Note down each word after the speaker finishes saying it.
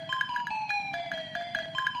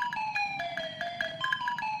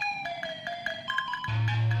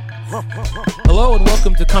Hello and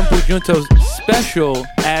welcome to Kung Fu Junto's special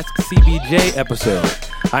Ask CBJ episode.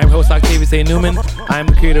 I'm host Octavius A. Newman. I'm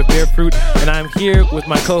the creator of Bear Fruit, and I'm here with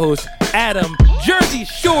my co-host Adam Jersey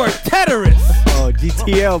Shore Teteris. Oh,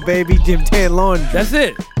 GTL, baby. Jim Tan Laundry. That's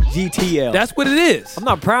it. GTL. That's what it is. I'm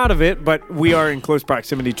not proud of it, but we are in close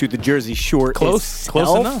proximity to the Jersey Shore Close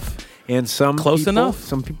enough. And some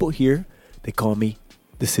people here, they call me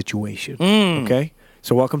the Situation. Okay?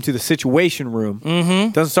 So welcome to the Situation Room.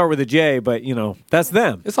 Doesn't start with a J, but, you know, that's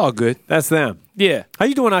them. It's all good. That's them. Yeah. How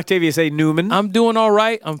you doing, Octavius A. Newman? I'm doing all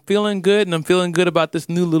right. I'm feeling good, and I'm feeling good about this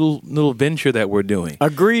new little venture that we're doing.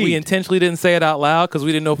 Agreed. We intentionally didn't say it out loud because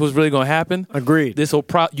we didn't know if it was really going to happen. Agreed.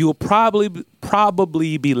 You'll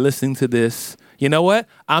probably be listening to this. You know what?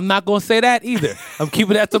 I'm not going to say that either. I'm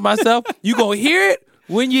keeping that to myself. You're going to hear it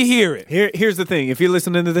when you hear it. Here's the thing. If you're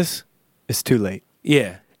listening to this, it's too late.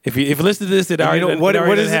 Yeah. If you listen to this, it already you know, what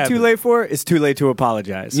is it too late for? It's too late to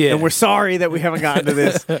apologize. Yeah. And we're sorry that we haven't gotten to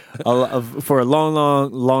this for a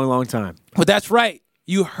long time. But that's right.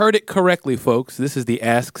 You heard it correctly, folks. This is the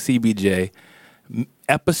Ask CBJ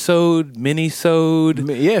episode, mini-sode.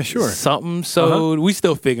 Yeah, sure. Something-sode. We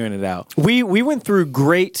still figuring it out. We went through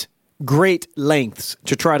great lengths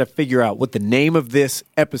to try to figure out what the name of this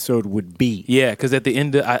episode would be. Yeah, because at the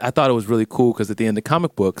end, I thought it was really cool because at the end of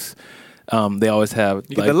comic books, they always have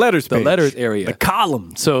like, the letters the page, letters area. the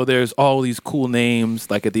columns. So there's all these cool names,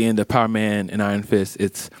 like at the end of Power Man and Iron Fist,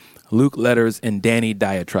 it's Luke Letters and Danny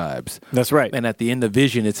Diatribes. That's right. And at the end of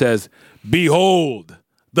Vision, it says, "Behold,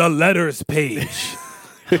 the letters page."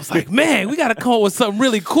 I was like, man, we got to come up with something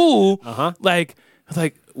really cool. Like,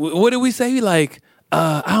 what did we say?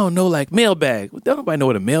 I don't know, like mailbag. Don't nobody know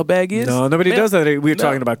what a mailbag is? No, nobody does that. We were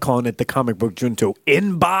talking about calling it the Comic Book Junto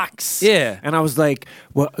inbox. Yeah. And I was like,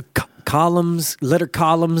 well, letter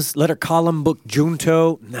column book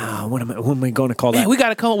Junto. No, what am I going to call that? Man, we got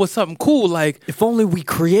to come up with something cool. Like, if only we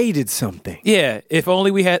created something. Yeah, if only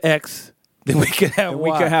we had X, then we could have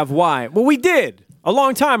Y. We could have Y. Well, we did. A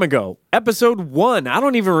long time ago, episode 1. I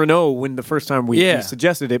don't even know when the first time we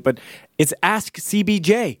suggested it, but it's Ask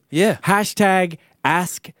CBJ. Yeah. Hashtag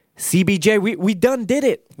Ask CBJ. We done did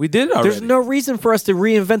it. We did it already. There's no reason for us to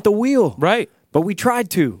reinvent the wheel. Right. But we tried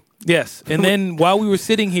to. Yes. And then while we were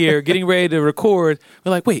sitting here getting ready to record,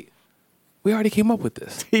 we're like, wait, we already came up with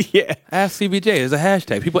this. Yeah. Ask CBJ is a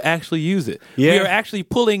hashtag. People actually use it. Yeah. We are actually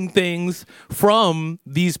pulling things from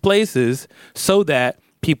these places so that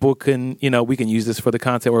people can, we can use this for the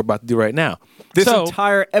content we're about to do right now. This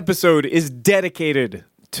entire episode is dedicated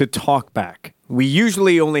to Talkback. We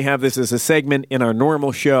usually only have this as a segment in our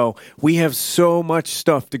normal show. We have so much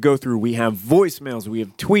stuff to go through. We have voicemails, we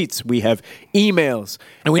have tweets, we have emails.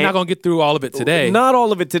 And we're not going to get through all of it today. Not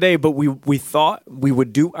all of it today, but we thought we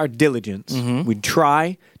would do our diligence. We'd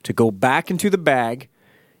try to go back into the bag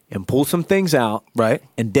and pull some things out. Right.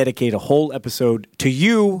 And dedicate a whole episode to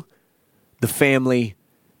you, the family,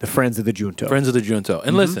 the friends of the Junto. Friends of the Junto.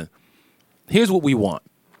 And listen, here's what we want.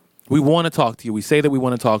 We want to talk to you. We say that we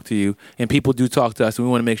want to talk to you, and people do talk to us, and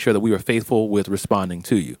we want to make sure that we are faithful with responding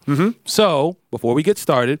to you. So, before we get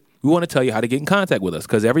started, we want to tell you how to get in contact with us,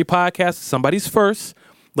 because every podcast is somebody's first.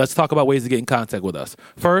 Let's talk about ways to get in contact with us.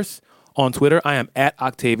 First, on Twitter, I am at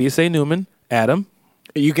Octavius A. Newman. Adam?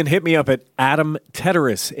 You can hit me up at Adam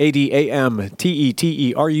Teterus,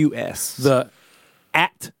 ADAMTETERUS. The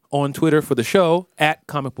at on Twitter for the show, at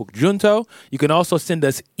Comic Book Junto. You can also send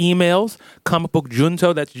us emails, Comic Book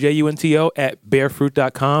Junto, that's JUNTO, at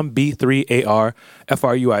bearfruit.com,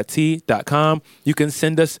 B3ARFRUIT.com. You can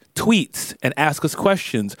send us tweets and ask us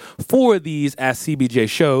questions for these Ask CBJ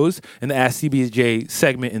shows and the Ask CBJ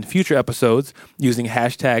segment in future episodes using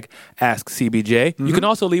hashtag AskCBJ. You can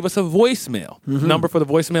also leave us a voicemail. Number for the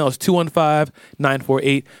voicemail is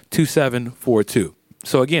 215-948-2742.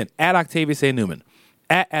 So again, at Octavius A. Newman,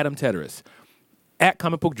 at Adam Teteris, at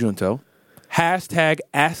Comic Book Junto, hashtag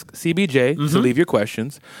AskCBJ to leave your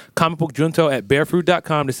questions, Comic Book Junto at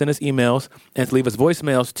bearfruit.com to send us emails and to leave us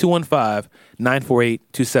voicemails,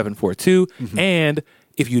 215-948-2742. And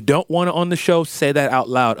if you don't want it on the show, say that out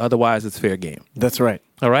loud. Otherwise, it's fair game. That's right.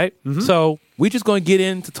 All right? So we're just going to get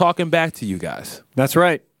into talking back to you guys. That's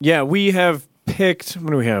right. Yeah, we have picked,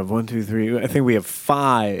 what do we have? 1, 2, 3. I think we have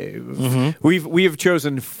 5. We have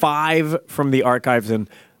chosen 5 from the archives. And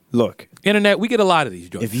look, Internet, we get a lot of these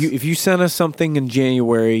joints. If you sent us something in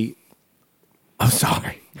January, I'm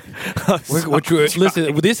sorry.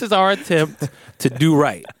 Listen, this is our attempt to do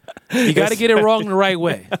right. You got to get it wrong the right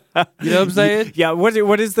way. You know what I'm saying? Yeah.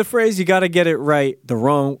 What is the phrase? You got to get it right.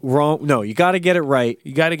 No, you got to get it right.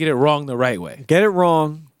 You got to get it wrong the right way. Get it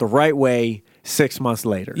wrong the right way 6 months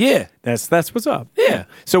later. Yeah. That's what's up. Yeah.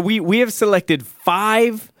 So we have selected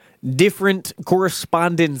 5 different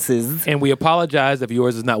correspondences. And we apologize if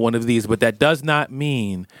yours is not one of these, but that does not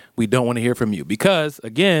mean we don't want to hear from you because,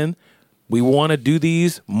 again, we want to do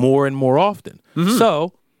these more and more often.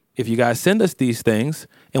 So if you guys send us these things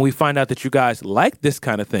and we find out that you guys like this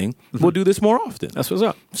kind of thing, we'll do this more often. That's what's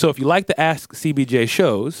up. So if you like to Ask CBJ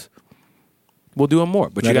shows, we'll do them more.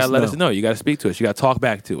 But you got to let us know. You got to speak to us. You got to talk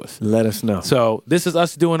back to us. Let us know. So this is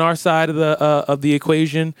us doing our side of the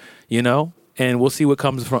equation, and we'll see what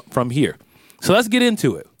comes from here. So let's get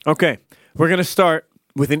into it. Okay. We're going to start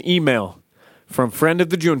with an email from friend of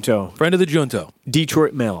the Junto,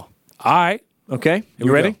 Detroit Mail. All right. Okay. Here You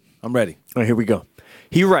we ready? go. I'm ready. All right, here we go.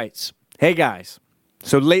 He writes, "Hey guys,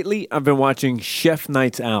 so lately I've been watching Chef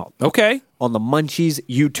Nights Out Okay. on the Munchies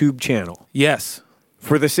YouTube channel. Yes.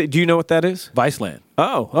 Do you know what that is? Viceland.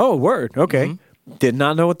 Oh, word. Okay. Did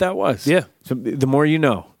not know what that was. Yeah. So the more you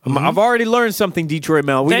know. I've already learned something, Detroit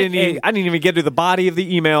Mail. I didn't even get to the body of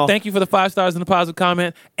the email. Thank you for the 5 stars and the positive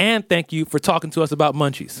comment, and thank you for talking to us about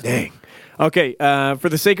Munchies. Dang. Okay, for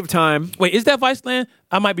the sake of time. Wait, is that Viceland?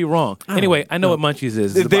 I might be wrong. Anyway, I know what Munchies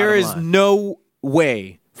is. There is no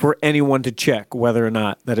way for anyone to check whether or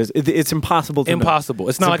not that is. It's impossible to know. Impossible.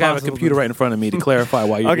 It's not like I have a computer right in front of me to clarify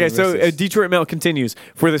why you're Okay, doing so this. Detroit Mail continues.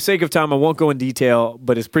 For the sake of time, I won't go in detail,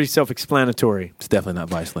 but it's pretty self-explanatory. It's definitely not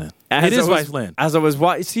Viceland. It It is Viceland. As I was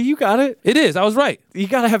watching, see, you got it. It is. I was right. You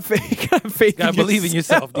gotta have faith. You gotta have faith. Gotta believe in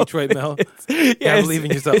yourself, Detroit Mail. Yeah, believe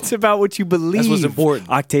in yourself. It's about what you believe. That's what's important.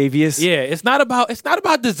 Octavius. Yeah, it's not about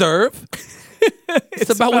deserve.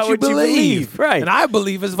 It's about what you believe. Right. And I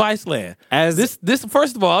believe it's Viceland. As This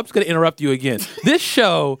first of all, I'm just going to interrupt you again. This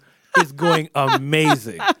show is going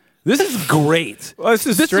amazing. This is great. Well, this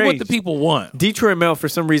is what strange. the people want. Detroit Mail, for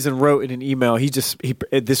some reason, wrote in an email.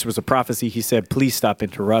 This was a prophecy. He said, "Please stop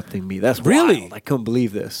interrupting me." That's Really? wild. I couldn't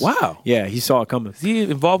believe this. Wow. Yeah, he saw it coming. Is he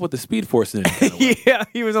involved with the Speed Force in any kind of way? Yeah,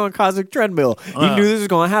 he was on a cosmic treadmill. He knew this was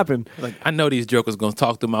going to happen. Like, I know these jokers going to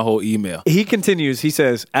talk through my whole email. He continues. He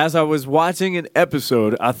says, "As I was watching an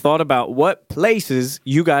episode, I thought about what places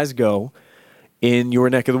you guys go in your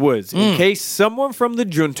neck of the woods. In case someone from the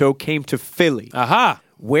Junto came to Philly, Aha.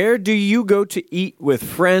 where do you go to eat with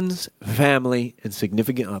friends, family, and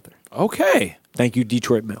significant other?" Okay. Thank you,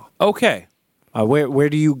 Detroit Mail. Okay. Where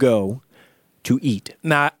do you go to eat?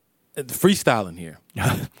 Now, freestyling here.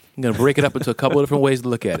 I'm going to break it up into a couple of different ways to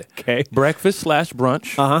look at it. Okay.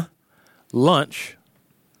 Breakfast/brunch. Uh-huh. Lunch.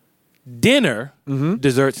 Dinner.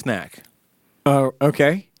 Dessert snack.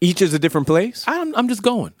 Okay. Each is a different place? I'm just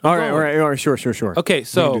going. All right. Sure. Okay, We can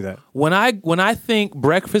so do that. when I think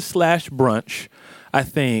breakfast/brunch, I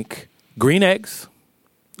think green eggs.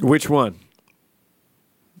 Which one?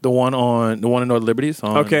 The one in North Liberties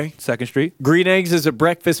on Okay. 2nd Street. Green Eggs is a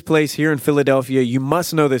breakfast place here in Philadelphia. You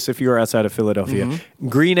must know this if you're outside of Philadelphia.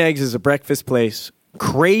 Green Eggs is a breakfast place.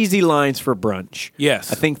 Crazy lines for brunch.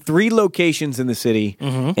 Yes. I think 3 locations in the city,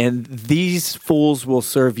 and these fools will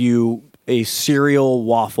serve you a cereal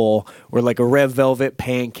waffle or like a red velvet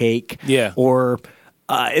pancake. Yeah. Or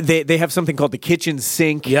they have something called the kitchen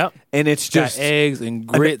sink. Yep. And it's just Got eggs and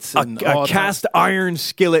grits and a all cast iron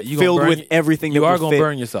skillet You gonna filled burn with y- everything. you that are will gonna fit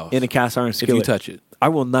burn yourself in a cast iron if skillet. you touch it. I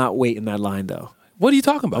will not wait in that line though. What are you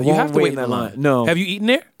talking about? I You have won't to wait wait in in that line. line. No. Have you eaten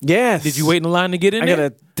there? Yes. Did you wait in the line to get in I there?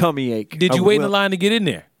 got a tummy ache. Did you I wait in the will- line to get in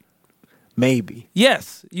there? Maybe.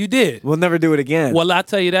 Yes, you did. We'll never do it again. Well, I'll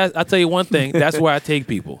tell you one thing. That's where I take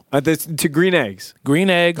people. To Green Eggs. Green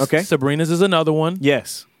eggs. Okay. Sabrina's is another one.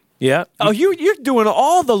 Yes. Yeah. Oh, you're doing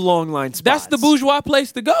all the long line spots. That's the bourgeois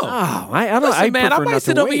place to go. Oh, I don't. Listen, I man, I prefer might not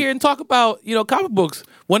sit to over wait. here and talk about, comic books.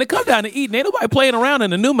 When it comes down to eating, ain't nobody playing around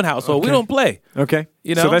in the Newman household. We Okay. don't play. Okay.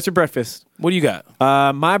 You know? So that's your breakfast. What do you got?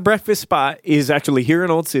 My breakfast spot is actually here in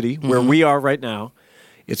Old City, where we are right now.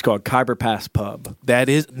 It's called Khyber Pass Pub. That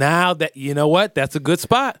is, now that, you know what? That's a good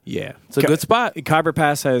spot. Yeah. It's a good spot. Khyber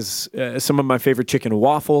Pass has some of my favorite chicken and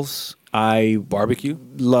waffles. I Barbecue.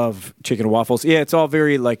 love chicken and waffles. Yeah, it's all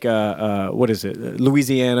very like what is it?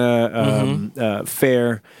 Louisiana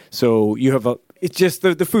fare. So you have it's just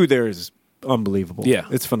the food there is unbelievable. Yeah.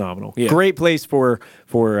 It's phenomenal. Yeah. Great place for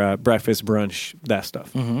breakfast, brunch, that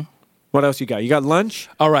stuff. What else you got? You got lunch?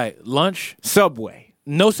 All right. Lunch. Subway.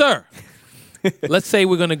 No, sir. Let's say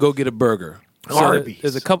we're going to go get a burger. Arby's.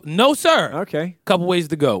 There's a couple. No, sir. Okay. Couple ways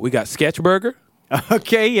to go. We got Sketch Burger.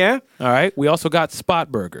 Okay, yeah. All right. We also got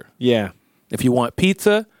Spot Burger. Yeah. If you want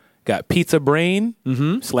pizza, got Pizza Brain /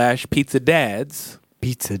 Pizza Dads.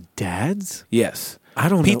 Pizza Dads? Yes. I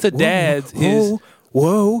don't Pizza know. Dads is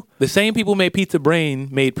Whoa. the same people made Pizza Brain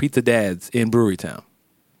made Pizza Dads in Brewery Town.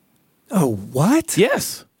 Oh, what?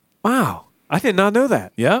 Yes. Wow. I did not know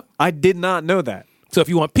that. Yep. I did not know that. So if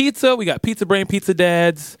you want pizza, we got Pizza Brain, Pizza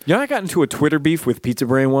Dads. You know, I got into a Twitter beef with Pizza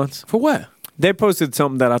Brain once. For what? They posted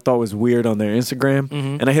something that I thought was weird on their Instagram,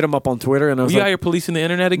 and I hit them up on Twitter, and I was You out like, here policing the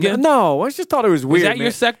internet again? no, I just thought it was weird. Is that man.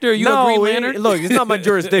 your sector? Are you no, a Green Lantern? look, it's not my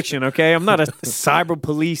jurisdiction, okay? I'm not a cyber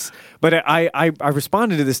police, but I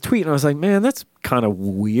responded to this tweet, and I was like, man, that's kind of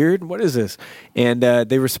weird. What is this? And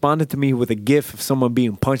they responded to me with a gif of someone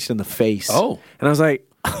being punched in the face. Oh. And I was like,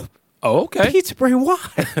 Oh, okay. Pizza Brain, why?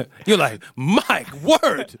 You're like, my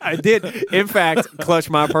word. I did, in fact, clutch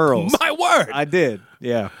my pearls. My word. I did,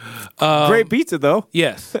 yeah. Great pizza, though.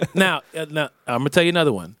 Yes. Now, I'm going to tell you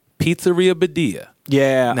another one. Pizzeria Badia.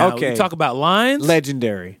 Yeah, Now, okay. we talk about lines.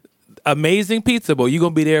 Legendary. Amazing pizza, but you're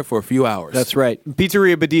going to be there for a few hours. That's right.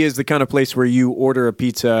 Pizzeria Badia is the kind of place where you order a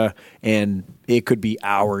pizza and it could be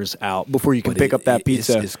hours out before you can pick up that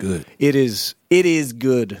pizza. It's good. It is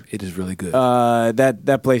good. It is really good.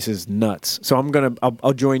 That place is nuts. So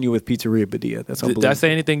I'll join you with Pizzeria Badia. That's unbelievable. Did I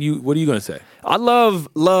say anything? What are you going to say? I love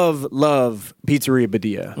Pizzeria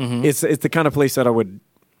Badia. Mm-hmm. It's the kind of place that I would.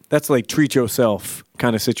 That's like treat yourself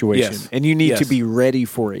kind of situation, Yes. and you need to Yes. be ready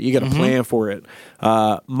for it. You got to plan for it.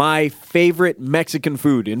 My favorite Mexican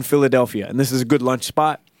food in Philadelphia, and this is a good lunch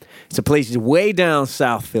spot. It's a place way down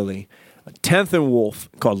South Philly, 10th and Wolf,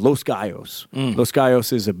 called Los Gallos. Los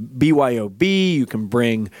Gallos is a BYOB. You can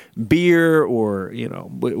bring beer or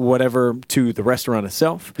whatever to the restaurant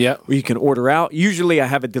itself. Yeah. Or you can order out. Usually, I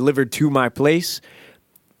have it delivered to my place.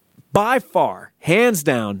 By far, hands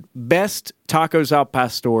down, best tacos al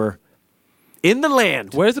pastor in the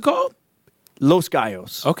land. What is it called? Los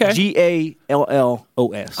Gallos. Okay.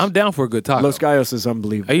 Gallos. I'm down for a good taco. Los Gallos is I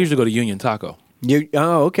unbelievable. usually go to Union Taco.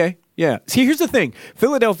 Okay. Yeah. See, here's the thing.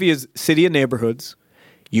 Philadelphia's city of neighborhoods.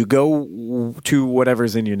 You go to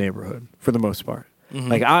whatever's in your neighborhood for the most part.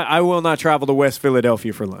 Like, I will not travel to West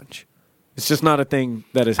Philadelphia for lunch. It's just not a thing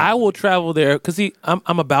that is I happening. will travel there because I'm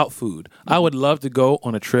about food. I would love to go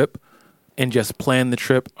on a trip and just plan the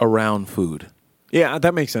trip around food. Yeah,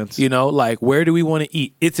 that makes sense. Like, where do we want to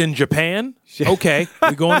eat? It's in Japan. Okay,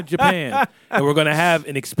 we're going to Japan, and we're going to have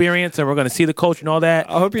an experience, and we're going to see the culture and all that.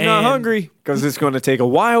 I hope you're not hungry because it's going to take a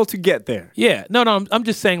while to get there. Yeah, no, I'm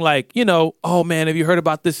just saying, like, oh man, have you heard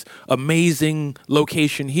about this amazing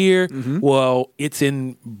location here? Well, it's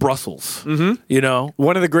in Brussels.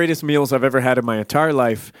 One of the greatest meals I've ever had in my entire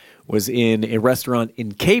life was in a restaurant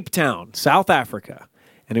in Cape Town, South Africa.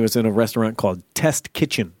 And it was in a restaurant called Test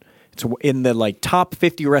Kitchen. It's in the top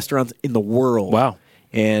 50 restaurants in the world. Wow.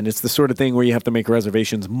 And it's the sort of thing where you have to make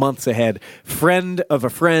reservations months ahead. Friend of a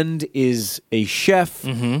friend is a chef,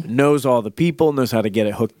 knows all the people, knows how to get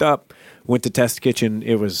it hooked up. Went to Test Kitchen.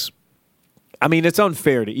 It's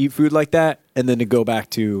unfair to eat food like that and then to go back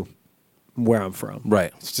to where I'm from.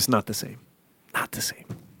 Right. It's just not the same. Not the same.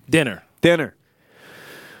 Dinner. Dinner.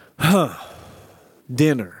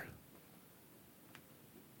 Dinner.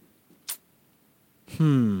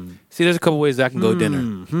 See, there's a couple ways I can go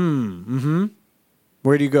dinner.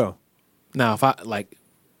 Where do you go? Now, if I like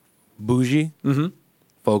bougie,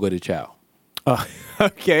 Fogo de Chao.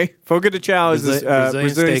 Okay. Fogo de Chao is this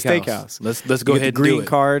Brazilian steakhouse. Let's go You get ahead the and do green it.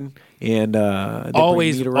 card and they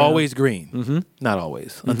Always bring meat around. always green. Not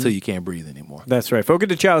always until you can't breathe anymore. That's right. Fogo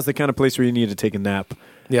de Chao is the kind of place where you need to take a nap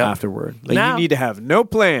afterward. Like, Now- you need to have no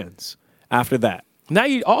plans after that. Now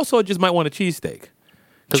you also just might want a cheesesteak.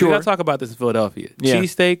 Because Sure. we got to talk about this in Philadelphia. Yeah.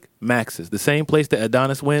 Cheesesteak, Max's. The same place that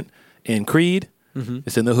Adonis went in Creed.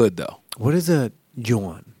 It's in the hood, though. What is a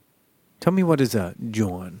John? Tell me what is a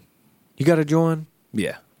John. You got a John?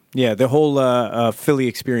 Yeah. Yeah, the whole Philly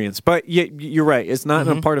experience. But you're right. It's not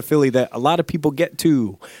in a part of Philly that a lot of people get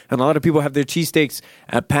to. And a lot of people have their cheesesteaks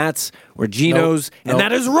at Pat's or Geno's. Nope. And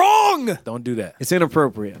that is wrong. Don't do that. It's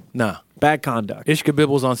inappropriate. Nah. Bad conduct. Ishka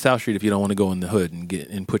Bibbles on South Street if you don't want to go in the hood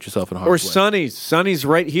and put yourself in a hard Or place. Sonny's. Sonny's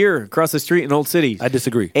right here across the street in Old City. I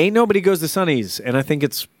disagree. Ain't nobody goes to Sonny's. And I think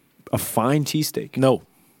it's a fine cheesesteak. No.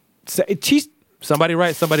 Somebody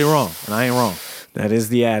right, somebody wrong. And I ain't wrong. That is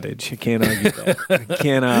the adage. You can't argue that. You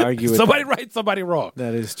can't argue with Somebody that. right, somebody wrong.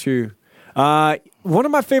 That is true. One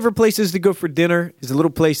of my favorite places to go for dinner is a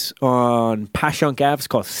little place on Passyunk Ave. It's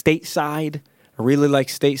called Stateside. I really like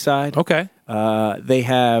Stateside. Okay. They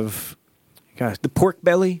have, the pork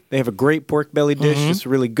belly. They have a great pork belly dish. It's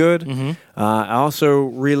really good. I also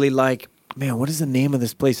really like, what is the name of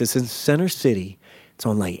this place? It's in Center City. It's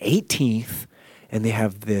on 18th. And they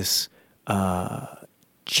have this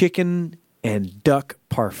chicken and duck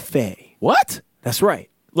parfait. What? That's right.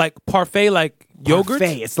 Like parfait, like yogurt?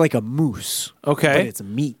 Parfait. It's like a mousse. Okay. But it's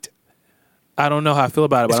meat. I don't know how I feel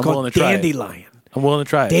about it, but It's I'm called willing to try it. Dandelion. I'm willing to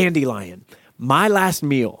try it. Dandelion. My last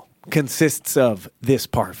meal consists of this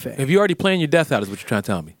parfait. If you already planned your death out, is what you're trying to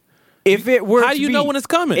tell me. If it were, How do you know when it's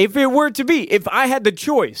coming? If it were to be, if I had the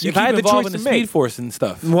choice, if I had the choice in to the make, Speed Force and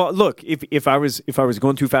stuff. Well, look, if I was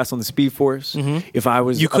going too fast on the Speed Force, if I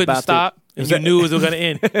was you couldn't about stop. to, And you knew it was going to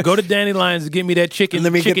end. Go to Dandelions and get me that chicken.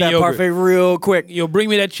 Let me chicken get that yogurt. parfait real quick. Bring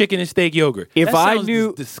me that chicken and steak yogurt. If that I sounds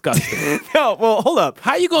knew, disgusting. No, well, hold up.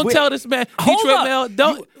 How you gonna tell this man? Hold Detroit up. Mel,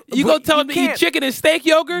 don't you gonna tell him to eat chicken and steak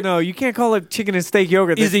yogurt? No, you can't call it chicken and steak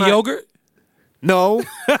yogurt. Is it yogurt? No.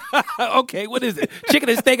 Okay, what is it? Chicken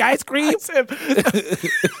and steak ice cream?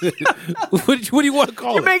 What do you want to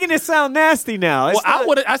call You're it? making it sound nasty now.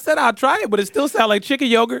 Well, I said I'll try it, but it still sounds like chicken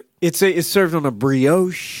yogurt. It's served on a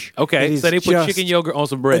brioche. Okay, so they put chicken yogurt on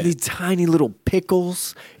some bread. And these tiny little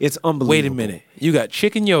pickles. It's unbelievable. Wait a minute. You got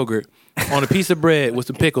chicken yogurt on a piece of bread with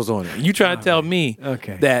some pickles on it. You trying to tell me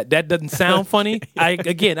that doesn't sound funny? I'm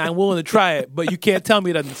willing to try it, but you can't tell me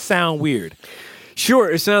it doesn't sound weird.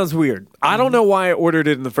 Sure, it sounds weird. I don't know why I ordered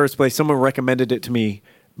it in the first place. Someone recommended it to me,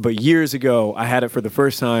 but years ago I had it for the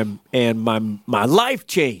first time, and my life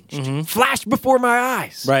changed. Flashed before my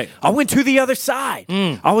eyes. Right. I went to the other side.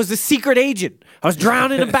 I was a secret agent. I was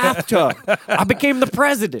drowned in a bathtub. I became the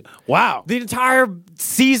president. Wow. The entire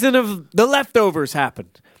season of The Leftovers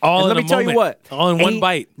happened. All and in let me a tell you moment. what. All in one ain't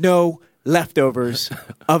bite. No leftovers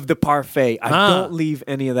of the parfait. I don't leave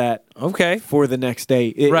any of that for the next day.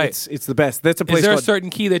 It's the best. That's a place. Is there a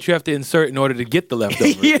certain key that you have to insert in order to get the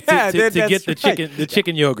leftovers? Yeah, to get the right. the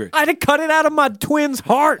chicken yogurt. I had to cut it out of my twin's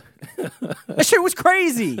heart. That shit was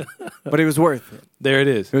crazy, but it was worth it. There it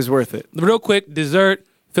is. It was worth it. Real quick, dessert,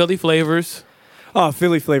 Philly flavors. Oh,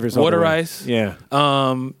 Philly flavors. Water ice. Yeah.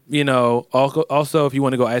 Also, if you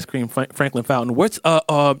want to go ice cream, Franklin Fountain. What's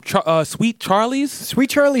Sweet Charlie's? Sweet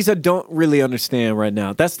Charlie's I don't really understand right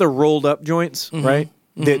now. That's the rolled up joints, right?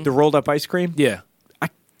 The rolled up ice cream? Yeah. I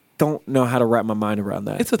don't know how to wrap my mind around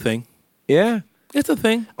that. It's a thing. Yeah. It's a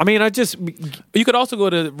thing. I mean, You could also go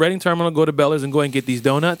to Reading Terminal, go to Beller's, and go and get these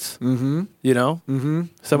donuts. Mm-hmm.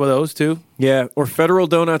 Some of those too. Yeah, or Federal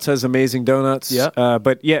Donuts has amazing donuts. Yeah.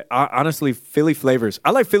 But yeah, honestly, Philly flavors.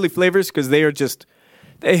 I like Philly flavors because they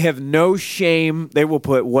have no shame. They will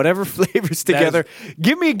put whatever flavors together.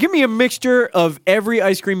 Give me a mixture of every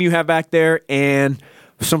ice cream you have back there and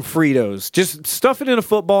some Fritos. Just stuff it in a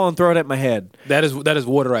football and throw it at my head. That is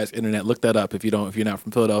Water Ice Internet. Look that up if you're not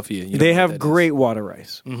from Philadelphia. They have great water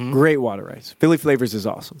ice. Great water ice. Philly flavors is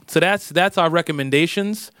awesome. So that's our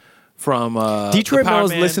recommendations from Detroit Mel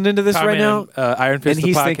is listening to this right now, Iron Fist and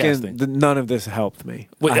he's podcasting. thinking none of this helped me.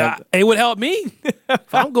 It would help me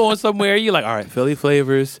if I'm going somewhere. You're like, all right, Philly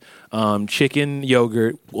flavors, chicken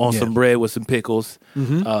yogurt on some bread with some pickles,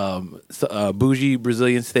 bougie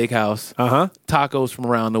Brazilian steakhouse, tacos from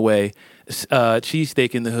around the way,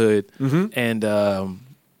 cheesesteak in the hood, and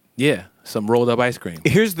some rolled up ice cream.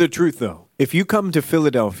 Here's the truth, though: if you come to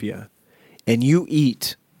Philadelphia and you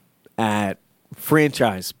eat at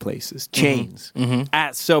franchise places, chains,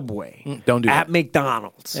 at Subway, don't do at that.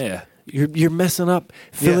 McDonald's. Yeah. You're messing up.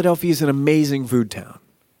 Philadelphia is an amazing food town.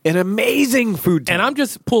 An amazing food town. And I'm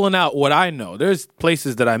just pulling out what I know. There's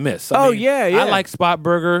places that I miss. I mean, yeah. I like Spot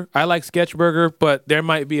Burger. I like Sketch Burger, but there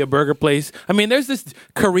might be a burger place. I mean, there's this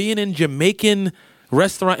Korean and Jamaican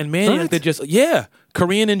restaurant in Manioc that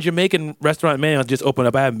Korean and Jamaican restaurant in Manioc just opened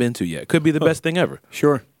up. I haven't been to yet. Could be the best thing ever.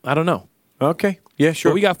 Sure. I don't know. Okay. Yeah,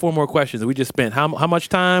 sure. But we got 4 more questions. We just spent how much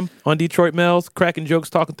time on Detroit Mel's cracking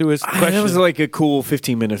jokes, talking through his questions? That was like a cool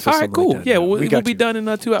 15 minutes or all something. right, cool. Like that. Yeah, we'll be done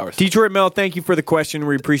in 2 hours. Detroit Mel, thank you for the question.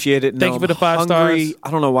 We appreciate it. Thank you for the 5 stars.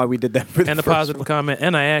 I don't know why we did that for and the positive comment.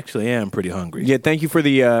 And I actually am pretty hungry. Yeah, thank you for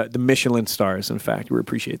the Michelin stars, in fact. We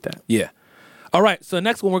appreciate that. Yeah. All right, so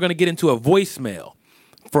next one we're going to get into a voicemail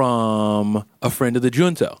from a friend of the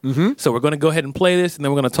Junto. So we're going to go ahead and play this, and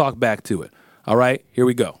then we're going to talk back to it. All right, here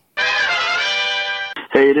we go.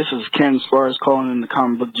 Hey, this is Ken Sparks calling in the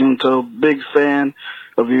Comic Book Junto. Big fan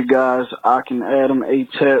of you guys. Akin, Adam,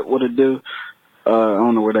 A-Tet, what it do? I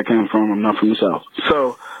don't know where that came from. I'm not from the South.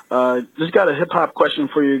 So, just got a hip-hop question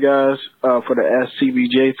for you guys for the Ask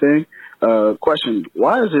CBJ thing. Question,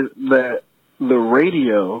 why is it that the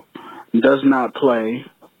radio does not play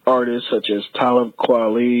artists such as Talib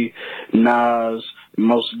Kweli, Nas,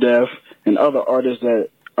 Mos Def, and other artists that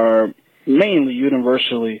are mainly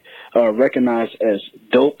universally recognized as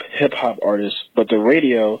dope hip-hop artists, but the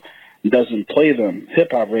radio doesn't play them,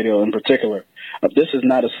 hip-hop radio in particular? This is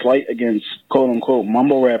not a slight against quote-unquote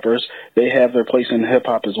mumble rappers. They have their place in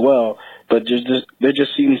hip-hop as well, but there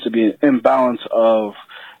just seems to be an imbalance of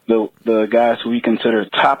the guys who we consider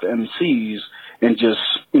top MCs and just,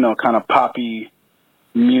 kind of poppy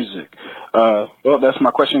music. Well, that's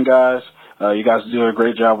my question, guys. You guys do a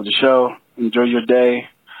great job with the show. Enjoy your day.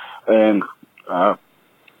 And have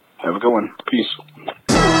a good one. Peace.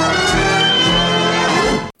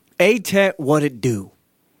 A-Tet, what it do?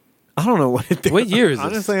 I don't know what it do. What year is this?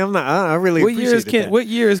 Honestly, I'm not. I really What year is appreciate Ken? What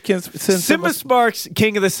year is Ken? Simba Sparks,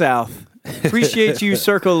 King of the South. Appreciate you,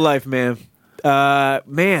 Circle of Life, man.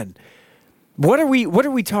 Man, what are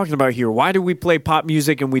we talking about here? Why do we play pop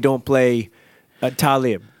music and we don't play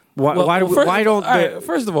Talib? Why don't?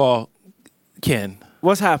 First of all, Ken,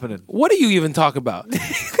 What's happening? what do you even talk about?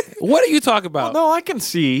 What are you talking about? No, I can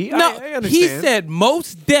see. No, I understand. he said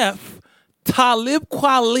Most Def, Talib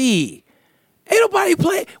Kweli. Ain't nobody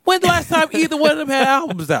play. When's the last time either one of them had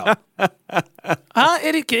albums out? Huh?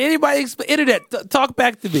 Can anybody internet talk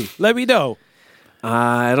back to me? Let me know.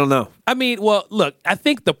 I don't know. I mean, well, look, I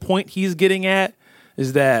think the point he's getting at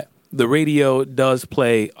is that the radio does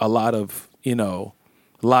play a lot of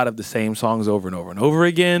the same songs over and over and over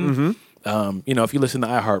again. If you listen to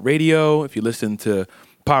iHeartRadio, if you listen to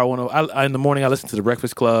Power 105, in the morning I listen to The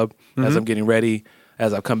Breakfast Club as I'm getting ready,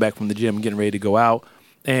 as I've come back from the gym, getting ready to go out.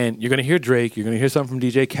 And you're going to hear Drake. You're going to hear something from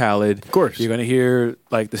DJ Khaled. Of course. You're going to hear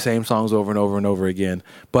like the same songs over and over and over again.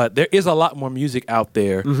 But there is a lot more music out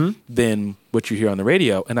there than what you hear on the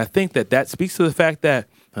radio. And I think that speaks to the fact that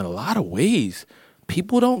in a lot of ways,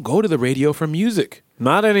 people don't go to the radio for music.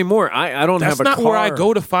 Not anymore. I don't have a car. That's not where I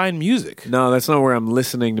go to find music. No, that's not where I'm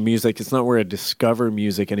listening to music. It's not where I discover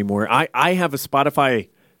music anymore. I have a Spotify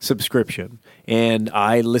subscription, and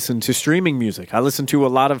I listen to streaming music. I listen to a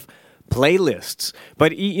lot of playlists.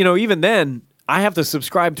 But, even then, I have to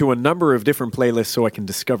subscribe to a number of different playlists so I can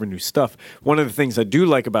discover new stuff. One of the things I do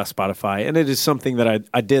like about Spotify, and it is something that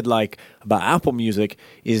I did like about Apple Music,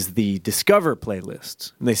 is the Discover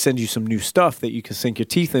playlists. And they send you some new stuff that you can sink your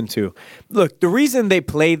teeth into. Look, the reason they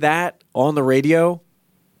play that on the radio,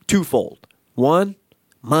 twofold. One,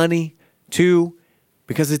 money. Two,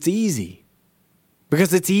 because it's easy.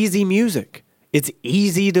 Because it's easy music. It's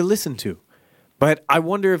easy to listen to. But I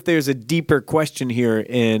wonder if there's a deeper question here,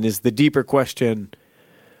 and is the deeper question,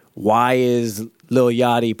 why is Lil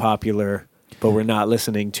Yachty popular, but we're not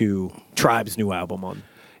listening to Tribe's new album on?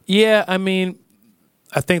 Yeah, I mean,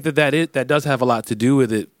 I think that does have a lot to do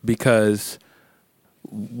with it because,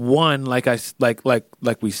 one, like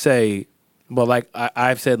we say, well, like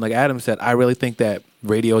I've said, like Adam said, I really think that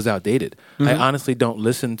radio is outdated. I honestly don't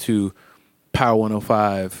listen to Power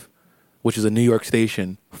 105, which is a New York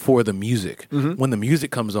station, for the music. When the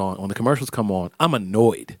music comes on, when the commercials come on, I'm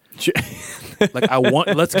annoyed.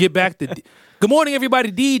 Let's get back to... Good morning,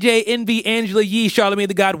 everybody. DJ, Envy, Angela Yee, Charlamagne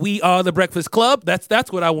the God. We are the Breakfast Club.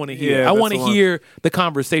 That's what I want to hear. I want to hear the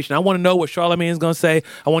conversation. I want to know what Charlamagne is going to say.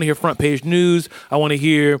 I want to hear front page news. I want to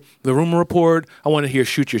hear the rumor report. I want to hear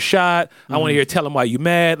shoot your shot. I want to hear tell them why you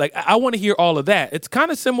mad. Like I want to hear all of that. It's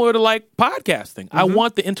kind of similar to like podcasting. I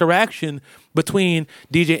want the interaction between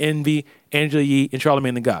DJ Envy, Angela Yee, and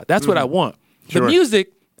Charlamagne the God. That's what I want. Sure. The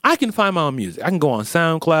music, I can find my own music. I can go on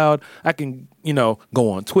SoundCloud. I can,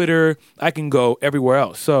 go on Twitter. I can go everywhere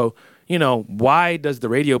else. So, why does the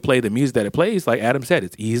radio play the music that it plays? Like Adam said,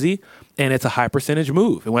 it's easy and it's a high percentage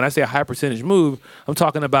move. And when I say a high percentage move, I'm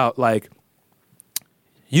talking about like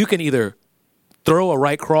you can either throw a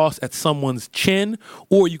right cross at someone's chin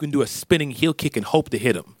or you can do a spinning heel kick and hope to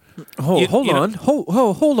hit him. Hold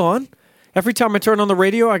on. Every time I turn on the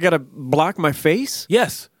radio, I got to block my face?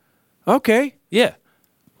 Yes. Okay. Yeah.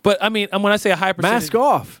 But I mean, when I say a high percentage... Mask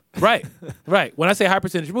off. Right. When I say high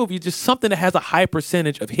percentage move, it's just something that has a high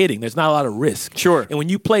percentage of hitting. There's not a lot of risk. Sure. And when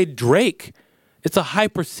you play Drake, it's a high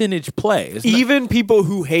percentage play. Even people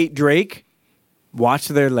who hate Drake, watch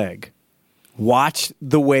their leg. Watch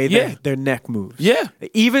the way their neck moves. Yeah.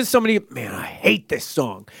 Even somebody, man, I hate this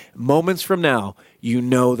song. Moments from now, you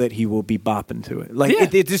know that he will be bopping to it. Like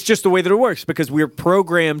it's just the way that it works because we're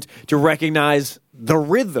programmed to recognize the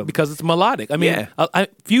rhythm. Because it's melodic. I mean,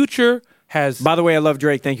 Future has... By the way, I love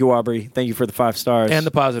Drake. Thank you, Aubrey. Thank you for the 5 stars. And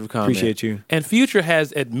the positive comment. Appreciate you. And Future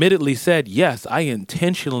has admittedly said, yes, I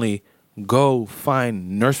intentionally go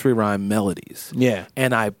find nursery rhyme melodies. Yeah.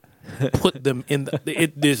 And I put them in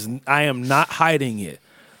I am not hiding it.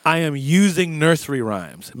 I am using nursery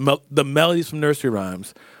rhymes, the melodies from nursery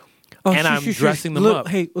rhymes, and I'm dressing them up.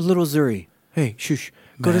 Hey, little Zuri. Hey, shush.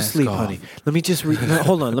 Go to sleep, off. honey. Let me just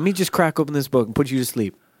hold on. Let me just crack open this book and put you to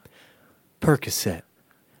sleep. Percocet.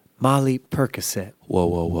 Molly Percocet.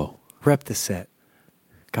 Whoa. Rep the set.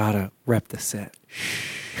 Gotta rep the set.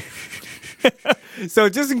 So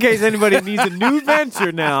just in case anybody needs a new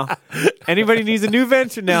venture now, we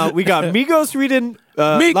got Migos reading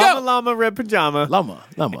Llama Llama Red Pajama. Llama.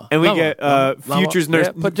 And we get Future's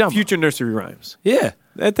Future nursery rhymes. Yeah.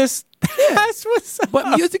 That's what's up.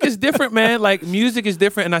 But music is different, man. Like, music is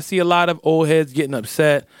different, and I see a lot of old heads getting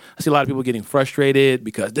upset. I see a lot of people getting frustrated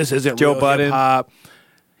because this isn't Joe real Budden. hip-hop.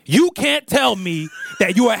 You can't tell me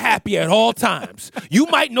that you are happy at all times. You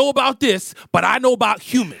might know about this, but I know about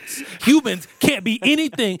humans. Humans can't be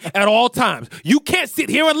anything at all times. You can't sit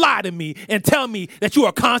here and lie to me and tell me that you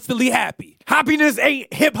are constantly happy. Happiness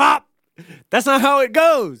ain't hip hop. That's not how it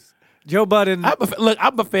goes. Joe Budden.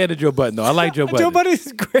 I'm a fan of Joe Budden, though. I like Joe Budden. Joe Budden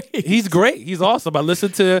is great. He's great. He's awesome. I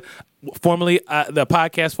listened to the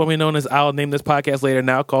podcast formerly known as, I'll name this podcast later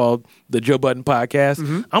now, called the Joe Budden Podcast.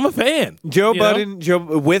 Mm-hmm. I'm a fan. Joe Budden,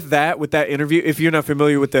 with that interview, if you're not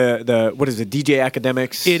familiar with the what is it, DJ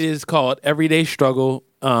Academics? It is called Everyday Struggle.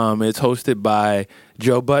 It's hosted by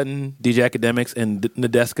Joe Budden, DJ Academics, and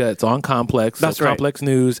Nadeska. It's on Complex. That's right. Complex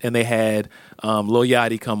News, and they had Lil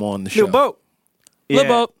Yachty come on the show. Lil Boat. Lil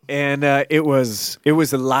Boat. And it was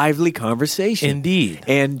a lively conversation. Indeed.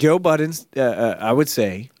 And Joe Budden's, I would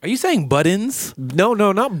say. Are you saying Buttons? No,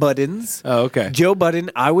 not Buttons. Oh, okay. Joe Budden,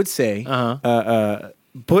 I would say,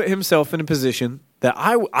 put himself in a position that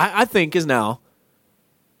I think is now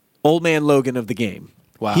old man Logan of the game.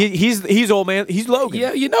 Wow. He's old man. He's Logan.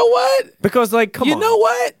 Yeah, you know what? Because, like, come on. You know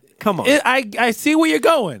what? Come on. I see where you're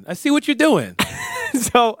going. I see what you're doing.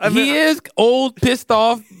 So I mean, he is old, pissed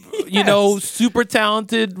off, super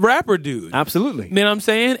talented rapper dude. Absolutely. You know what I'm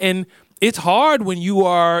saying? And it's hard when you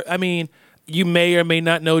are, you may or may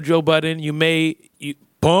not know Joe Budden. You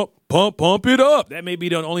pump it up. That may be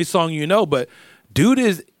the only song you know, but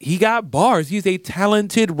dude he got bars. He's a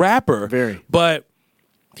talented rapper. Very. But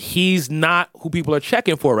he's not who people are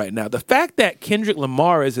checking for right now. The fact that Kendrick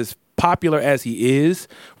Lamar is as popular as he is,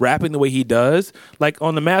 rapping the way he does, like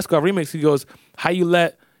on the Mask Off remix, he goes, "How you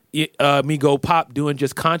let me go pop doing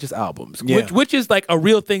just conscious albums," which is like a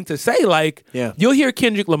real thing to say. Like, you'll hear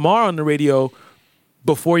Kendrick Lamar on the radio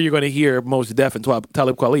before you're going to hear Mos Def and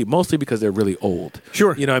Talib Kweli, mostly because they're really old.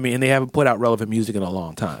 Sure. You know what I mean? And they haven't put out relevant music in a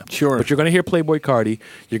long time. Sure. But you're going to hear Playboi Carti.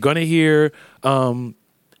 You're going to hear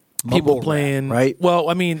people playing. Rap, right? Well,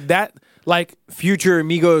 I mean, that... Like Future,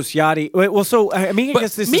 Migos, Yachty. Well, so I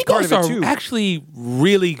guess this is part of it too. Migos are actually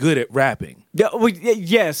really good at rapping. Yeah, well,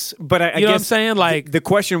 yes, but I guess know what I'm saying. Like the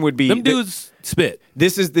question would be, them dudes spit.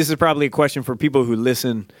 This is probably a question for people who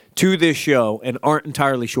listen to this show and aren't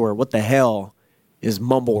entirely sure what the hell is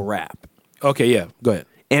mumble rap. Okay, yeah, go ahead.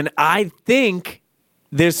 And I think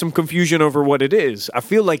there's some confusion over what it is. I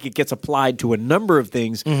feel like it gets applied to a number of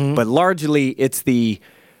things, but largely it's the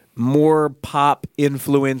more pop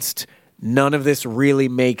influenced. None of this really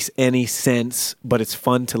makes any sense, but it's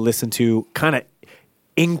fun to listen to. Kind of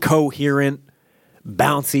incoherent,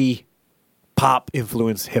 bouncy,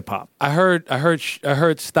 pop-influenced hip-hop. I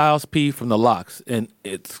heard Styles P from the Lox, and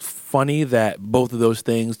it's funny that both of those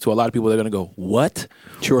things, to a lot of people, they're going to go, what?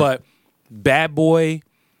 Sure. But Bad Boy,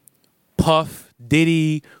 Puff,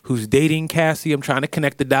 Diddy, who's dating Cassie. I'm trying to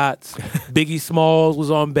connect the dots. Biggie Smalls was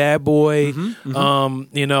on Bad Boy. I'm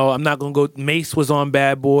not going to go. Mace was on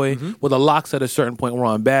Bad Boy. Well, the Lox at a certain point were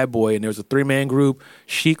on Bad Boy, and there was a 3-man group: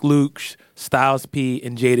 Sheek Luke, Styles P,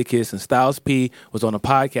 and Jadakiss. And Styles P was on a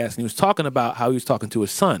podcast, and he was talking about how he was talking to his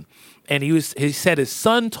son, and he said his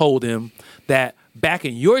son told him that back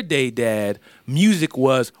in your day, Dad, music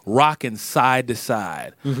was rocking side to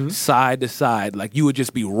side, side to side. Like you would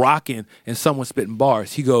just be rocking and someone spitting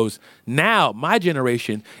bars. He goes, now my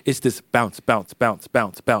generation is this bounce, bounce, bounce,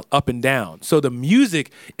 bounce, bounce, up and down. So the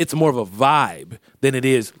music, it's more of a vibe than it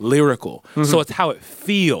is lyrical. So it's how it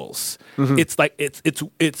feels. It's like,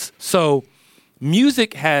 it's so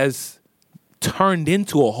music has turned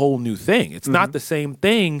into a whole new thing. It's not the same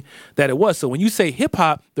thing that it was. So when you say hip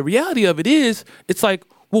hop, the reality of it is, it's like,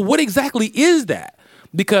 well, what exactly is that?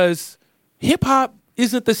 Because hip hop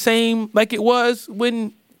isn't the same like it was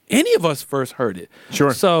when any of us first heard it.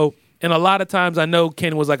 Sure. So, and a lot of times I know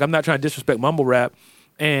Ken was like, I'm not trying to disrespect mumble rap.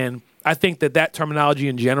 And I think that terminology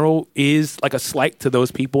in general is like a slight to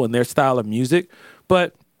those people and their style of music.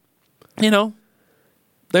 But,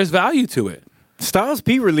 there's value to it. Styles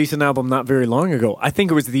P released an album not very long ago. I think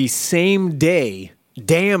it was the same day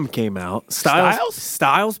Damn came out.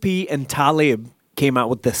 Styles P and Talib came out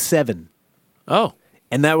with The 7. Oh.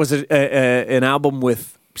 And that was an album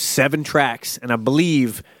with 7 tracks. And I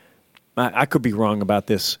believe, I could be wrong about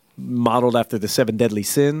this, modeled after The 7 Deadly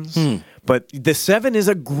Sins. But The 7 is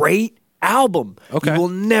a great album. Okay. You will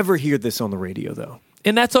never hear this on the radio, though.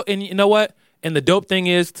 And and you know what? And the dope thing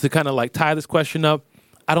is, to kind of like tie this question up,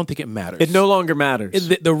 I don't think it matters. It no longer matters.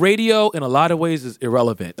 The radio, in a lot of ways, is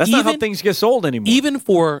irrelevant. That's not how things get sold anymore. Even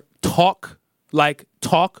for talk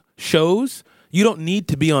shows, you don't need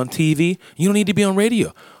to be on TV. You don't need to be on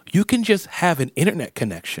radio. You can just have an internet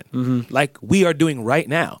connection, like we are doing right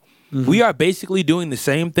now. We are basically doing the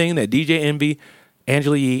same thing that DJ Envy,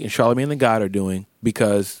 Angela Yee, and Charlamagne Tha God are doing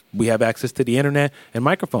because we have access to the internet and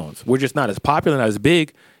microphones. We're just not as popular, not as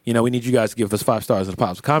big. You know, we need you guys to give us 5 stars in the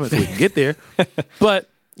Pops comments so we can get there. But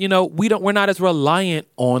you know, we're not as reliant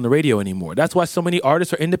on the radio anymore. That's why so many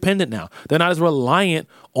artists are independent now. They're not as reliant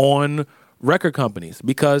on record companies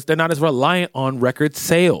because they're not as reliant on record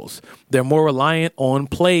sales. They're more reliant on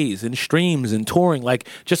plays and streams and touring. Like,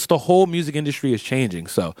 just the whole music industry is changing.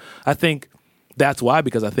 So I think that's why,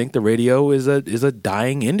 because I think the radio is a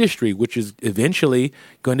dying industry, which is eventually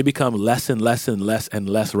going to become less and less and less and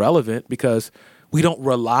less relevant because we don't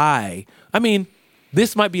rely. I mean,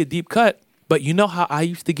 this might be a deep cut, but you know how I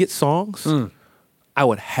used to get songs? I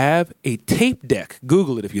would have a tape deck.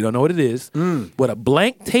 Google it if you don't know what it is. With a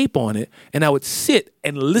blank tape on it. And I would sit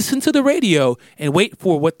and listen to the radio and wait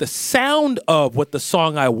for what the sound of what the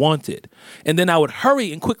song I wanted. And then I would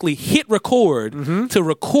hurry and quickly hit record to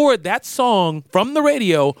record that song from the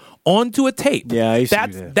radio onto a tape. Yeah, I used to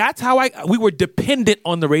do that. That's how we were dependent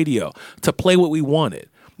on the radio to play what we wanted.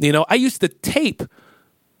 You know, I used to tape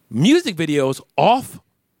music videos off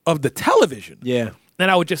of the television. Yeah. And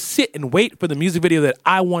I would just sit and wait for the music video that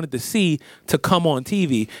I wanted to see to come on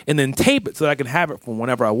TV and then tape it so that I could have it from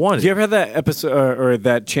whenever I wanted. Did you ever have that episode or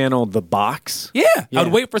that channel, The Box? Yeah. I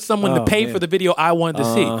would wait for someone to pay for the video I wanted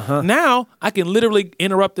to see. Now I can literally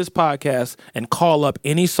interrupt this podcast and call up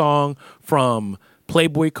any song from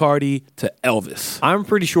Playboy Cardi to Elvis. I'm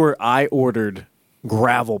pretty sure I ordered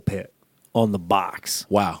Gravel Pit on The Box.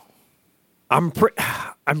 Wow. I'm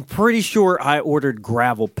pretty sure I ordered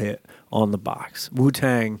Gravel Pit on The Box.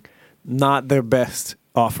 Wu-Tang, not their best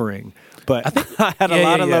offering, but I had a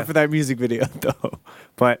lot of love for that music video, though.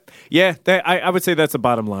 But yeah, I would say that's the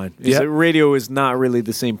bottom line. Yep. Radio is not really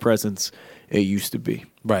the same presence it used to be.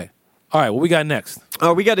 Right. All right, what we got next?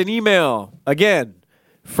 We got an email again.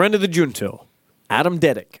 Friend of the Junto, Adam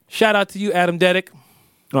Dedick. Shout out to you, Adam Dedick.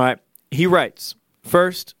 All right, he writes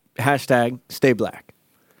first #stay black.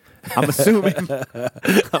 I'm assuming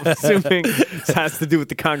this has to do with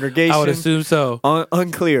the congregation. I would assume so.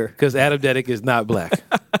 Unclear. Because Adam Dedick is not black.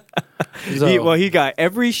 So, he got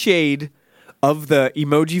every shade of the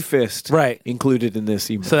emoji fist right included in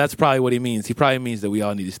this email. So that's probably what he means. He probably means that we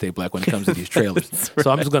all need to stay black when it comes to these trailers. Right.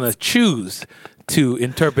 So I'm just going to choose to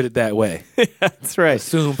interpret it that way. That's right.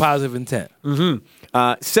 Assume positive intent.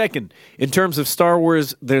 Mm-hmm. Second, in terms of Star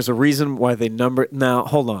Wars, there's a reason why they number. Now,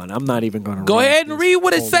 hold on. I'm not even going to go ahead and read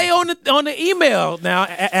what it say on the email. Now,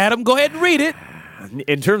 Adam, go ahead and read it.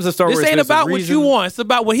 In terms of Star Wars, this ain't about what you want. It's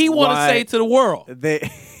about what he want to say to the world.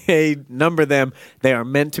 They number them. They are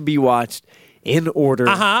meant to be watched in order.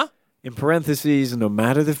 In parentheses, no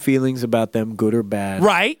matter the feelings about them, good or bad.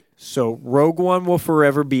 Right. So Rogue One will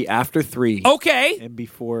forever be after 3. Okay. And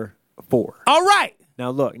before 4. All right.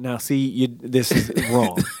 Now see, this is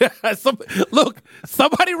wrong.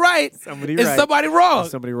 Somebody right. Somebody right. Somebody wrong.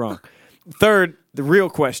 Somebody wrong. Third, the real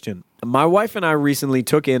question. My wife and I recently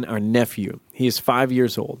took in our nephew. He is 5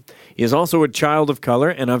 years old. He is also a child of color,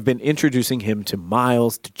 and I've been introducing him to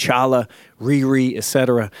Miles, T'Challa, Riri,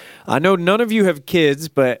 etc. I know none of you have kids,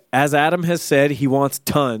 but as Adam has said, he wants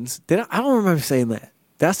tons. I don't remember saying that.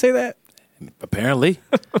 Did I say that? Apparently.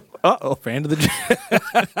 Uh-oh. Fan of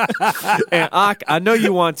the... And I know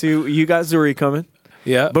you want to. You got Zuri coming.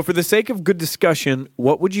 Yeah. But for the sake of good discussion,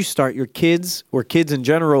 what would you start your kids or kids in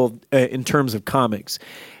general in terms of comics?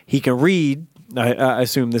 He can read. I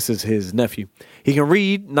assume this is his nephew. He can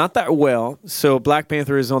read, not that well, so Black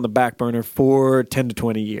Panther is on the back burner for 10 to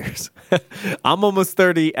 20 years. I'm almost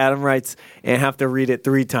 30, Adam writes, and have to read it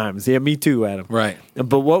 3 times. Yeah, me too, Adam. Right.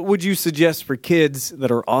 But what would you suggest for kids that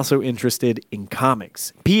are also interested in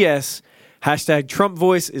comics? P.S. #Trump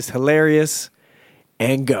voice is hilarious,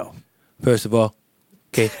 and go. First of all,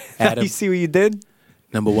 okay, Adam. You see what you did?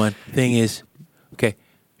 Number one thing is, okay,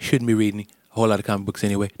 shouldn't be reading a whole lot of comic books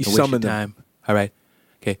anyway. You Don't waste your summon them. time. All right.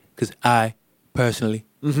 Okay. Because I personally,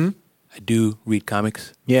 I do read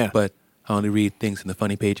comics. Yeah. But I only read things in the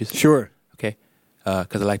funny pages. Sure. Okay.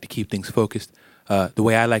 Because I like to keep things focused. The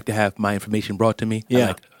way I like to have my information brought to me, I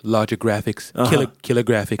like larger graphics, killer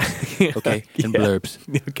graphics, okay, and blurbs.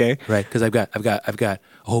 Okay. Right. Because I've got a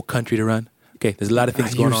whole country to run. Okay. There's a lot of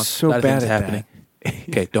things going on. So a lot of bad things at happening.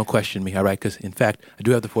 Okay, don't question me, all right? Because, in fact, I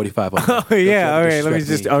do have the 45 on. Oh, yeah, all right.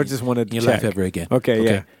 I just wanted to your check. life ever again. Okay,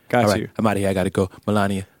 yeah. Got all you. Right, I'm out of here. I got to go.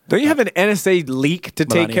 Melania. Don't you have an NSA leak to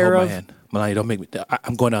Melania, take care hold of? My hand. Melania, don't make me.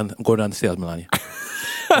 I'm going down the stairs, Melania.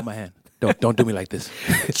 Hold my hand. Don't do me like this.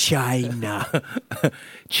 China.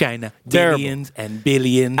 China. Terrible. Billions and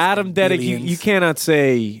billions. Adam Dedick, you cannot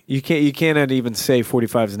say you cannot even say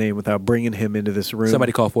 45's name without bringing him into this room.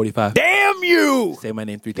 Somebody call 45. Damn damn you! Say my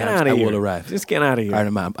name 3 Get times. out I of here. will arrive. Just get out of here. All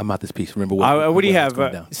right, I'm out this piece. Remember What do you what's have?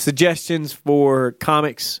 going down. Suggestions for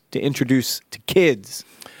comics to introduce to kids?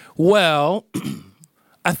 Well,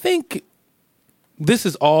 I think this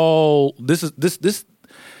is all this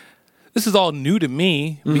is all new to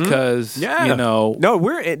me because No,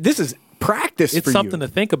 this is practice. it's for something you.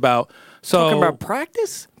 to think about. So Talking about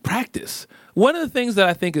practice. One of the things that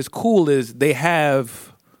I think is cool is they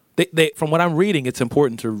from what I'm reading, it's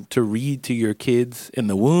important to read to your kids in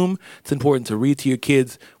the womb. It's important to read to your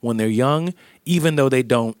kids when they're young, even though they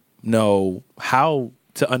don't know how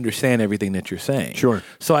to understand everything that you're saying. Sure.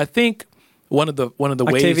 So I think one of the ways.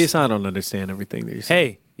 Octavius, I don't understand everything that you're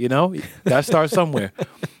saying. Hey, gotta start somewhere.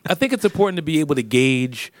 I think it's important to be able to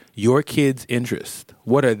gauge your kids' interest.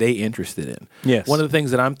 What are they interested in? Yes. One of the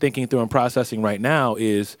things that I'm thinking through and processing right now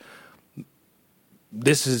is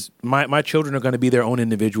this is my children are going to be their own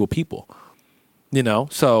individual people.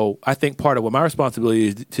 So I think part of what my responsibility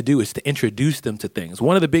is to do is to introduce them to things.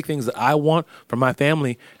 One of the big things that I want from my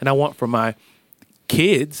family and I want from my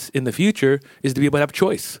kids in the future is to be able to have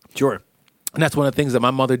choice. Sure. And that's one of the things that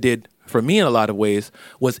my mother did for me in a lot of ways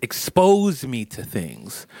was expose me to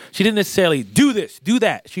things. She didn't necessarily do this, do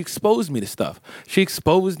that. She exposed me to stuff. She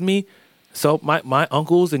exposed me. So my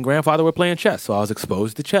uncles and grandfather were playing chess, so I was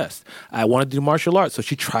exposed to chess. I wanted to do martial arts, so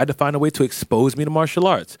she tried to find a way to expose me to martial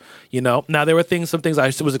arts. Now there were some things I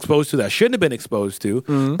was exposed to that I shouldn't have been exposed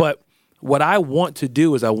to, but what I want to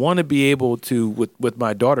do is I want to be able to, with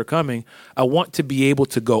my daughter coming, I want to be able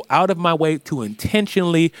to go out of my way to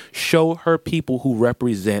intentionally show her people who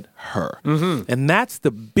represent her. Mm-hmm. And that's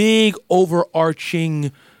the big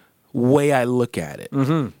overarching way I look at it.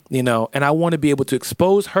 Mm-hmm. And I want to be able to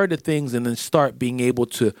expose her to things and then start being able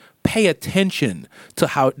to pay attention to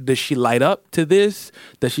how does she light up to this?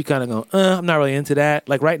 Does she kind of go, I'm not really into that?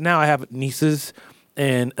 Like right now I have nieces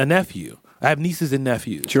and a nephew. I have nieces and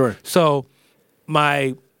nephews. Sure. So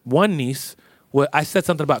my one niece, I said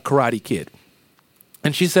something about Karate Kid.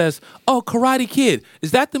 And she says, "Oh, Karate Kid,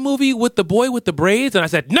 is that the movie with the boy with the braids?" And I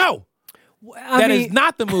said, "No, that is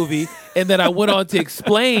not the movie." And then I went on to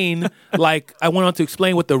explain, what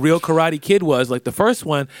the real Karate Kid was, like the first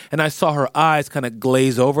one. And I saw her eyes kind of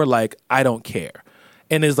glaze over, like, I don't care.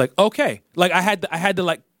 And it's like, okay. Like I had to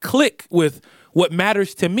like click with what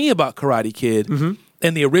matters to me about Karate Kid. Mm-hmm.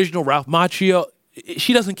 And the original Ralph Macchio,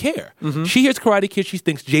 she doesn't care. Mm-hmm. She hears Karate Kid, she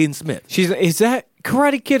thinks Jaden Smith. Is that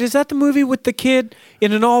Karate Kid? Is that the movie with the kid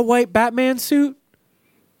in an all-white Batman suit?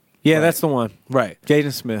 Yeah, right. That's the one. Right.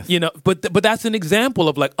 Jaden Smith. But that's an example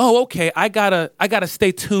of like, oh, okay, I gotta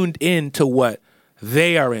stay tuned in to what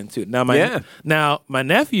they are into. Now my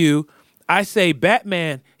nephew, I say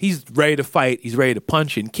Batman, he's ready to fight, he's ready to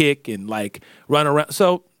punch and kick and like run around.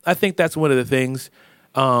 So I think that's one of the things.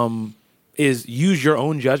 Is use your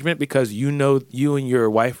own judgment because you and your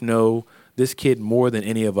wife know this kid more than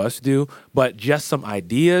any of us do. But just some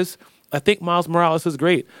ideas. I think Miles Morales is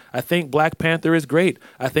great. I think Black Panther is great.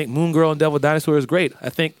 I think Moon Girl and Devil Dinosaur is great. I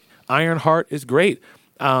think Ironheart is great.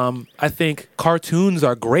 I think cartoons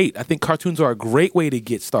are great. I think cartoons are a great way to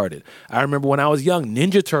get started. I remember when I was young,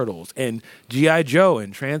 Ninja Turtles and G.I. Joe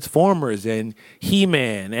and Transformers and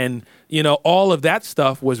He-Man and, all of that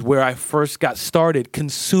stuff was where I first got started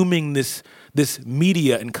consuming this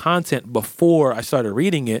media and content before I started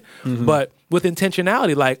reading it. Mm-hmm. But with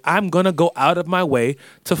intentionality, like I'm going to go out of my way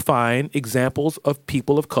to find examples of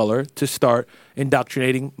people of color to start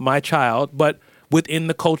indoctrinating my child, but within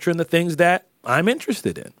the culture and the things that I'm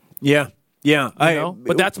interested in. Yeah.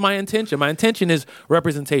 But that's my intention. My intention is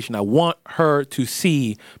representation. I want her to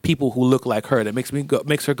see people who look like her. That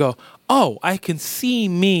makes her go, oh, I can see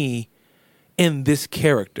me in this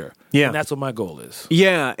character. Yeah. And that's what my goal is.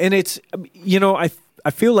 Yeah. And it's,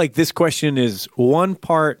 I feel like this question is one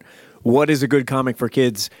part, what is a good comic for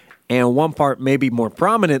kids? And one part, maybe more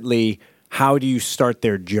prominently, how do you start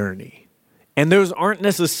their journey? And those aren't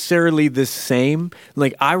necessarily the same.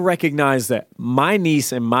 Like, I recognize that my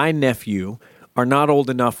niece and my nephew are not old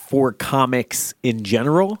enough for comics in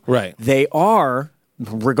general. Right. They are,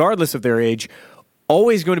 regardless of their age,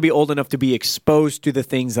 always going to be old enough to be exposed to the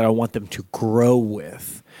things that I want them to grow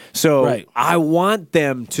with. So right. I want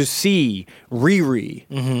them to see Riri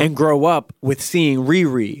and grow up with seeing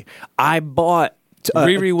Riri. I bought...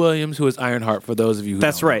 Riri Williams, who is Ironheart, for those of you who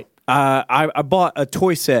That's don't right. know. I bought a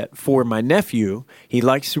toy set for my nephew. He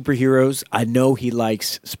likes superheroes. I know he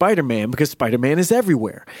likes Spider-Man because Spider-Man is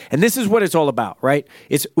everywhere. And this is what it's all about, right?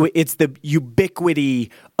 It's the ubiquity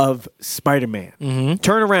of Spider-Man.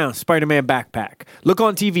 Turn around, Spider-Man backpack. Look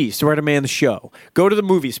on TV, Spider-Man the show. Go to the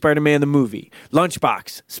movie, Spider-Man the movie.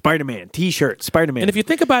 Lunchbox, Spider-Man. T-shirt, Spider-Man. And if you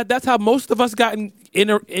think about it, that's how most of us got in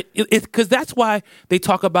because that's why they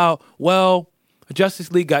talk about, well,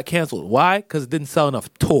 Justice League got canceled. Why? Because it didn't sell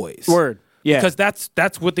enough toys. Word. Yeah. Because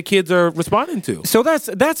that's what the kids are responding to. So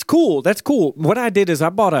that's cool. That's cool. What I did is I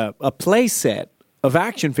bought a play set of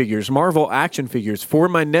action figures, Marvel action figures for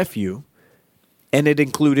my nephew, and it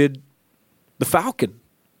included the Falcon.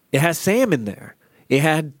 It has Sam in there. It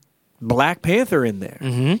had Black Panther in there.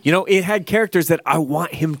 You know, it had characters that I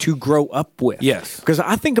want him to grow up with. Yes. Because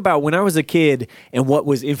I think about when I was a kid and what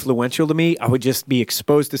was influential to me, I would just be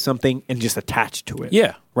exposed to something and just attached to it.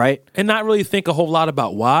 Yeah. Right? And not really think a whole lot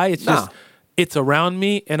about why. It's just, it's around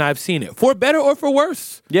me and I've seen it. For better or for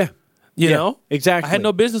worse. Yeah. You know? Exactly. I had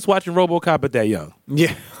no business watching RoboCop at that young.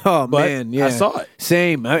 Yeah. Oh, But man. Yeah. I saw it.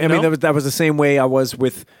 Same. I mean, that was the same way I was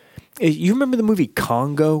with. You remember the movie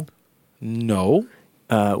Congo? No.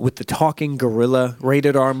 With the talking gorilla,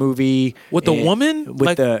 rated R movie. With the woman? With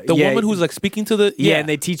like the woman who's like speaking to the... Yeah, and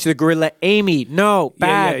they teach the gorilla, Amy, no,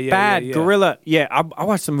 bad, yeah. gorilla. Yeah, I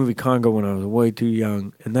watched the movie Congo when I was way too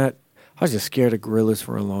young, and I was just scared of gorillas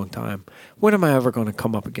for a long time. When am I ever going to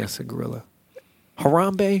come up against a gorilla?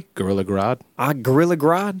 Harambe? Gorilla Grodd? Gorilla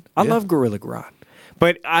Grodd? I love Gorilla Grodd.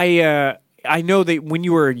 But I know that when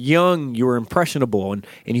you were young, you were impressionable and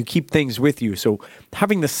you keep things with you. So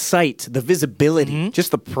having the sight, the visibility,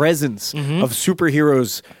 just the presence of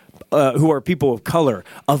superheroes who are people of color,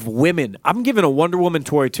 of women. I'm giving a Wonder Woman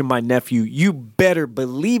toy to my nephew. You better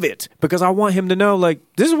believe it because I want him to know, like,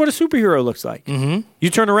 this is what a superhero looks like. You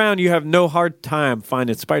turn around, you have no hard time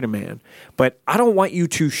finding Spider-Man. But I don't want you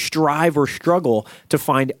to strive or struggle to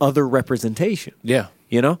find other representation. Yeah.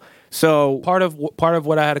 You know? So part of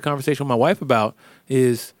what I had a conversation with my wife about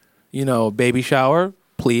is, you know, baby shower,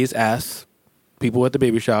 please ask people at the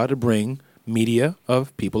baby shower to bring media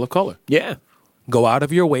of people of color. yeah. Go out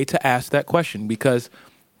of your way to ask that question because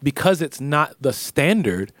it's not the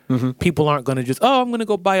standard. People aren't going to just, I'm going to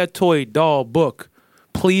go buy a toy, doll, book.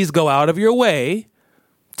 Please go out of your way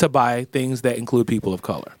to buy things that include people of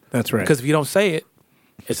color. That's right. Because if you don't say it,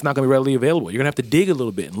 it's not going to be readily available. You're going to have to dig a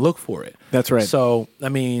little bit and look for it. That's right. So, I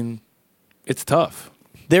mean, it's tough.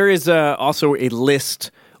 There is also a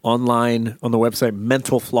list online on the website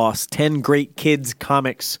Mental Floss, 10 great kids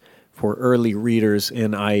comics for early readers,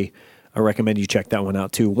 and I recommend you check that one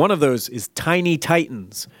out too. One of those is Tiny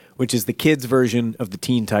Titans, which is the kids' version of the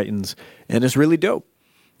Teen Titans, and it's really dope.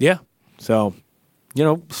 Yeah. So, you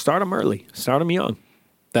know, start them early. Start them young.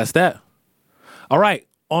 That's that. All right.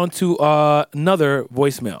 On to another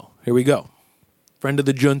voicemail. Here we go. Friend of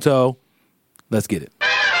the Junto. Let's get it.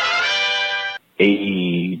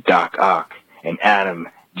 Hey, Doc Ock and Adam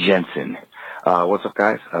Jensen. What's up,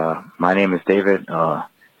 guys? My name is David.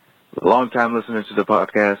 Long-time listener to the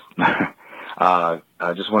podcast. I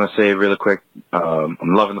just want to say really quick, I'm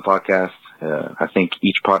loving the podcast. I think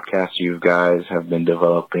each podcast you guys have been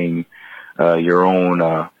developing your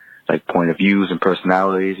own like point of views and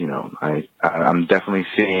personalities. You know, I'm definitely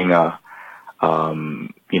seeing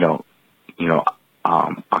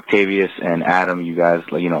Octavius and Adam, you guys,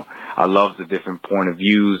 like, you know, I love the different point of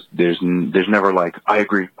views. There's never like, I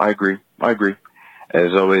agree.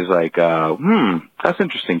 There's always like, that's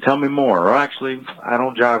interesting. Tell me more. Or actually, I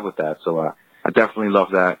don't jive with that. So I definitely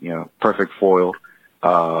love that. You know, perfect foil.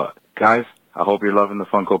 Guys, I hope you're loving the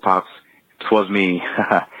Funko Pops. Twas me.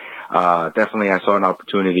 Definitely, I saw an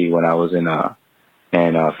opportunity when I was in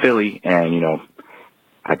Philly, and, you know,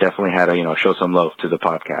 I definitely had to, show some love to the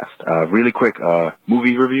podcast. Really quick,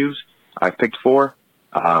 movie reviews. I picked 4.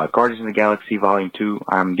 Guardians of the Galaxy Volume 2,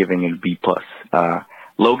 I'm giving it a B+.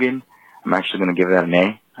 Logan, I'm actually going to give that an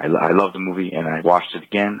A. I love the movie, and I watched it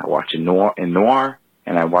again. I watched it in noir,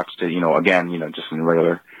 and I watched it, again, just in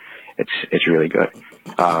regular. It's really good.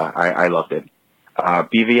 I loved it.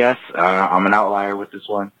 BVS, I'm an outlier with this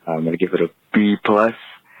one. I'm going to give it a B+.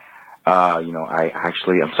 I'm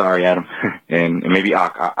sorry, Adam, and maybe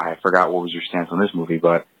I forgot what was your stance on this movie,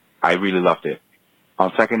 but I really loved it.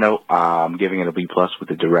 On second note, I'm giving it a B+ with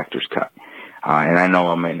the director's cut. And I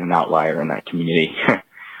know I'm an outlier in that community.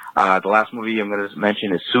 The last movie I'm going to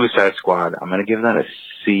mention is Suicide Squad. I'm going to give that a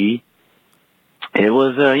C. It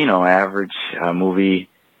was average movie.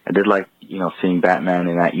 I did like, seeing Batman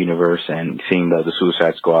in that universe and seeing the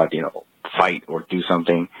Suicide Squad, fight or do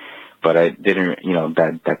something. But I didn't,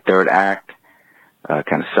 that third act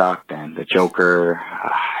kind of sucked, and the Joker,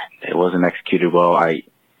 It wasn't executed well.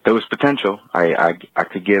 There was potential. I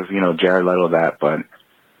could give, Jared Leto that, but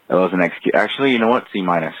it wasn't executed. Actually, you know what? C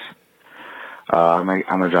minus. I'm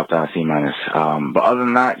gonna drop that C minus. But other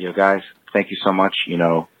than that, guys, thank you so much.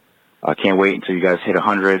 I can't wait until you guys hit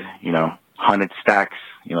 100. 100 stacks.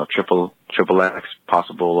 Triple X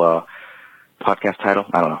possible podcast title.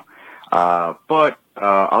 I don't know. But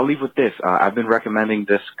I'll leave with this. I've been recommending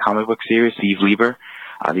this comic book series, Steve Lieber.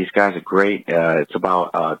 These guys are great. It's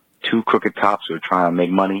about two crooked cops who are trying to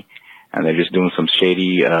make money, and they're just doing some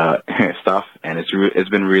shady stuff. And it's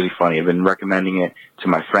been really funny. I've been recommending it to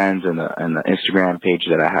my friends and the Instagram page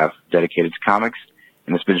that I have dedicated to comics,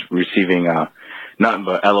 and it's been receiving nothing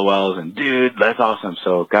but LOLs and dude, that's awesome.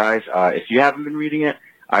 So guys, if you haven't been reading it,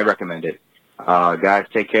 I recommend it. Guys,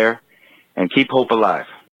 take care and keep hope alive.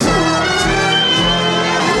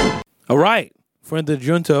 All right, friend of the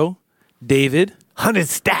Junto, David. 100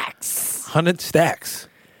 stacks. 100 stacks.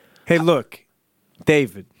 Hey, look,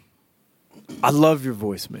 David, I love your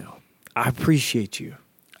voicemail. I appreciate you.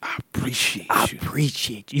 I appreciate you.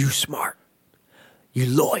 Appreciate you. You smart. You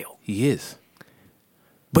loyal. He is.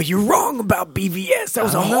 But you're wrong about BVS. That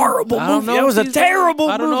was a horrible I don't movie. know That was if a he's terrible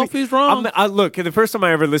wrong. I don't know movie. if he's wrong. Look, the first time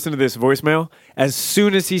I ever listened to this voicemail, as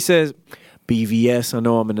soon as he says BVS, I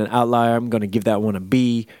know I'm an outlier. I'm going to give that one a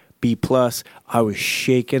B. B+. I was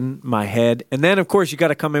shaking my head. And then, of course, you got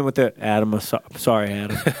to come in with the, Adam, sorry,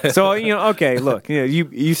 Adam. So, okay, look,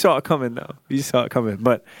 you saw it coming, though. You saw it coming.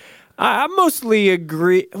 But I mostly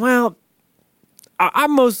agree. Well, I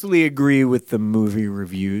mostly agree with the movie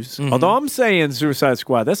reviews. Mm-hmm. Although I'm saying Suicide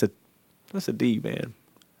Squad, that's a D, man.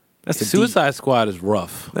 That's a Suicide Squad is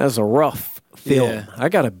rough. That's a rough film. Yeah. I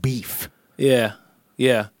got a beef. Yeah.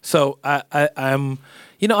 So I'm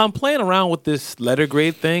I'm playing around with this letter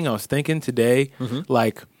grade thing. I was thinking today,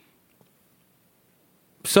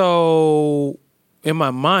 so in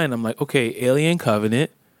my mind, I'm like, okay, Alien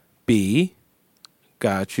Covenant, B,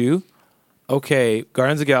 got you. Okay,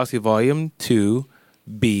 Guardians of the Galaxy Volume 2,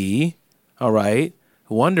 B, all right.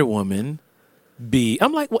 Wonder Woman, B.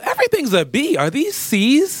 I'm like, well, everything's a B. Are these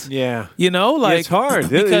C's? Yeah. Like it's hard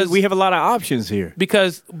because we have a lot of options here.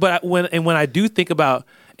 But when I do think about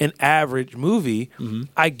an average movie,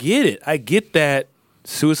 I get it. I get that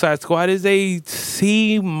Suicide Squad is a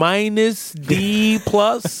C minus D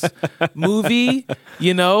plus movie,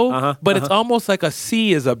 but it's almost like a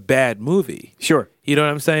C is a bad movie. Sure. You know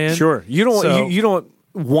what I'm saying? Sure. You don't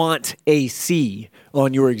want a C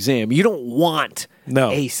on your exam. You don't want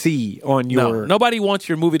a C on your... No. Nobody wants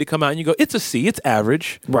your movie to come out and you go, it's a C, it's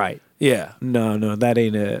average. Right. Yeah. No, that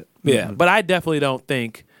ain't it. Yeah, but I definitely don't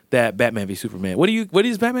think that Batman v Superman. What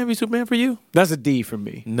is Batman v Superman for you? That's a D for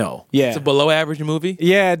me. No. Yeah. It's a below average movie?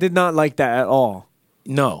 Yeah, I did not like that at all.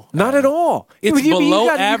 No. Not at all. It's below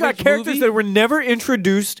average you got characters movie? that were never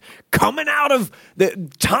introduced coming out of the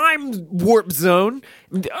time warp zone.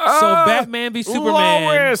 So Batman v Superman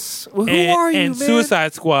Lois. Who are you, and man?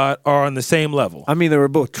 Suicide Squad are on the same level. I mean, they were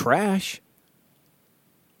both trash.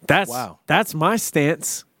 That's my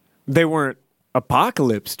stance. They weren't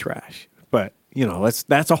apocalypse trash, but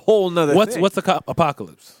that's a whole nother thing. What's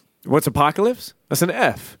Apocalypse? What's Apocalypse? That's an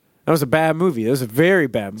F. That was a bad movie. That was a very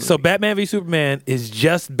bad movie. So Batman v Superman is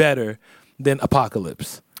just better than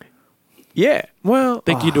Apocalypse. Yeah. Well, I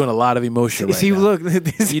think you're doing a lot of emotion right now. Look,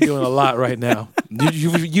 you're doing a lot right now.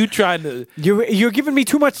 You trying to... You're giving me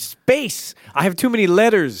too much space. I have too many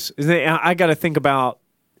letters. I got to think about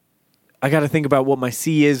what my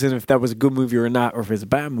C is and if that was a good movie or not, or if it's a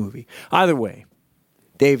bad movie. Either way,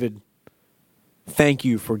 David, thank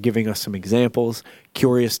you for giving us some examples.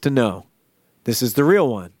 Curious to know. This is the real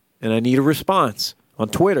one, and I need a response on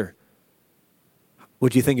Twitter.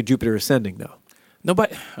 What do you think of Jupiter Ascending, though?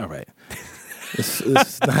 Nobody... All right. It's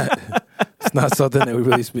not something that we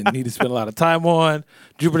really need to spend a lot of time on.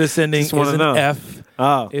 Jupiter Ascending is an F.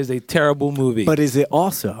 Oh. It is a terrible movie. But is it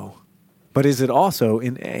also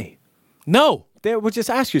in A? No. Well, just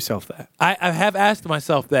ask yourself that. I have asked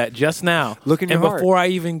myself that just now. Look in your heart. Before I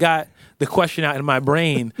even got the question out in my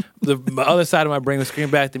brain, the other side of my brain was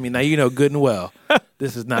screaming back to me, now you know good and well,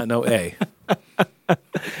 this is not no A. All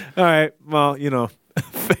right. Well,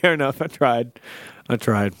 fair enough. I tried.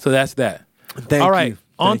 So that's that. Thank All right. you.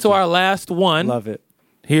 On to our last one. Love it.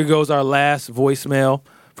 Here goes our last voicemail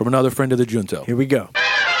from another friend of the Junto. Here we go.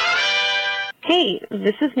 Hey,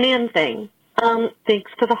 this is Man Thing.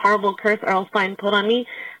 Thanks to the horrible curse Earl Stein put on me,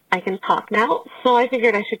 I can talk now, so I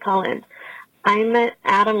figured I should call in. I met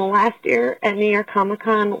Adam last year at New York Comic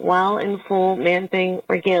Con while in full Man Thing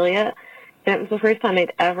regalia, and it was the first time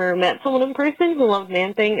I'd ever met someone in person who loved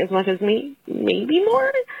Man Thing as much as me, maybe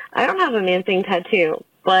more. I don't have a Man Thing tattoo,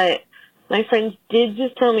 but My friends did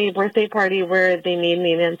just throw me a birthday party where they made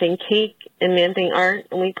me Man-Thing cake and Man-Thing art,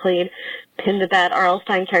 and we played Pin to That R.L.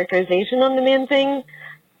 Stine characterization on the Man-Thing.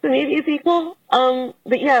 So maybe a sequel.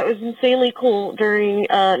 But yeah, it was insanely cool during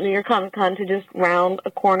New York Comic Con to just round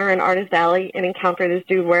a corner in Artist Alley and encounter this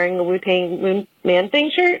dude wearing a Wu-Tang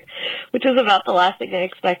Man-Thing shirt, which was about the last thing I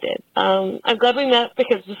expected. I'm glad we met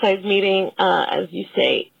because besides meeting, as you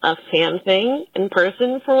say, a fan thing in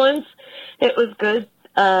person for once, it was good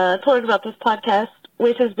to learn about this podcast,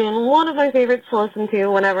 which has been one of my favorites to listen to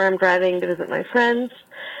whenever I'm driving to visit my friends.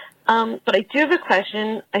 But I do have a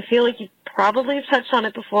question. I feel like you probably have touched on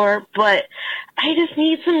it before, but I just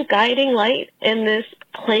need some guiding light in this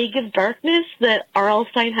plague of darkness that R.L.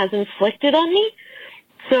 Stine has inflicted on me.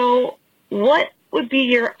 So what would be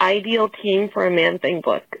your ideal team for a Man-Thing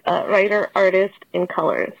book? Writer, artist, and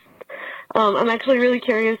colorist. I'm actually really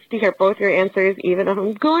curious to hear both your answers, even if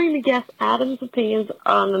I'm going to guess Adam's opinions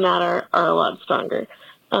on the matter are a lot stronger.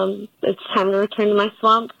 It's time to return to my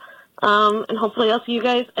swamp. And hopefully I'll see you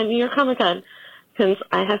guys at New York Comic Con, since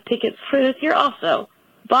I have tickets for this year also.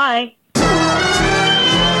 Bye!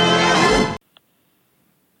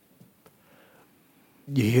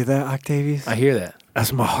 You hear that, Octavius? I hear that.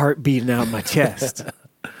 That's my heart beating out my chest.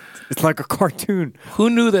 It's like a cartoon. Who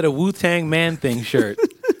knew that a Wu-Tang Man-Thing shirt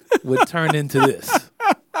would turn into this?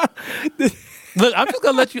 Look, I'm just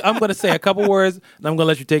going to let you, I'm going to say a couple words, and I'm going to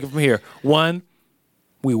let you take it from here. One,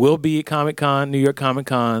 we will be at Comic-Con, New York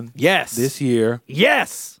Comic-Con. Yes. This year.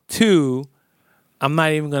 Yes. 2, I'm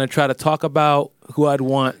not even going to try to talk about who I'd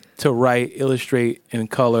want to write, illustrate, and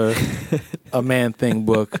color a Man-Thing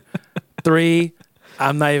book. 3,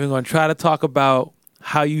 I'm not even going to try to talk about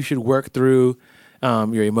how you should work through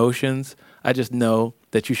your emotions. I just know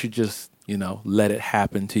that you should just, let it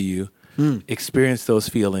happen to you. Experience those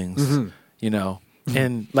feelings,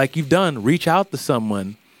 and like you've done, reach out to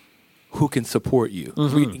someone who can support you.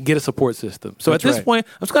 Get a support system. So That's at this right. point,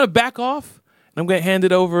 I'm just going to back off, and I'm going to hand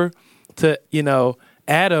it over to,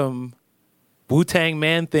 Adam, Wu-Tang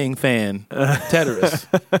Man-Thing fan, Teterus.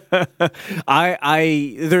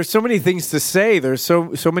 There's so many things to say. There's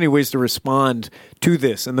so many ways to respond to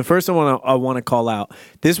this. And the first one I want to call out,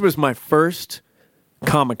 this was my first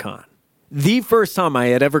Comic-Con. The first time I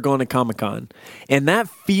had ever gone to Comic-Con. And that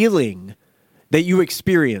feeling that you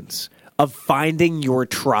experience of finding your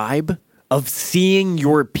tribe, of seeing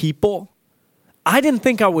your people, I didn't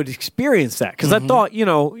think I would experience that because I thought,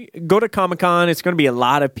 go to Comic-Con, it's going to be a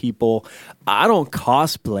lot of people. I don't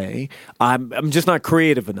cosplay. I'm just not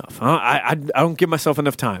creative enough. I don't give myself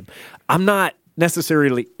enough time. I'm not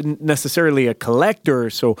necessarily a collector,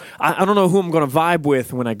 so I don't know who I'm going to vibe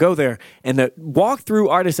with when I go there. And to walk through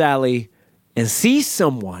Artist Alley and see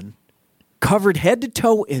someone covered head to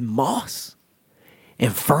toe in moss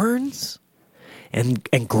and ferns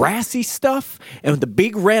and grassy stuff and with the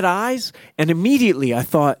big red eyes. And immediately I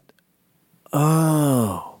thought,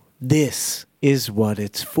 oh, this is what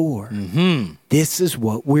it's for. This is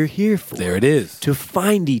what we're here for. There it is. To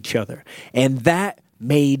find each other. And that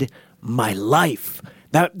made my life.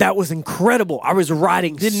 That was incredible. I was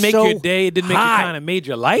riding Didn't make your day. It didn't make it kind of made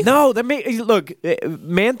your life. No, look,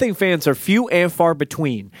 Man-Thing fans are few and far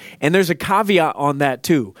between. And there's a caveat on that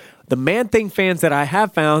too. The Man-Thing fans that I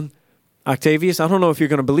have found, Octavius, I don't know if you're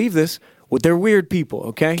going to believe this, well, they're weird people,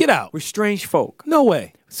 okay? Get out. We're strange folk. No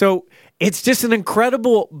way. So it's just an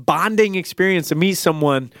incredible bonding experience to meet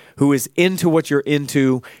someone who is into what you're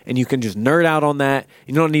into, and you can just nerd out on that.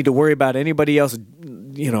 You don't need to worry about anybody else,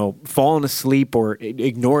 falling asleep or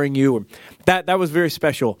ignoring you. That was very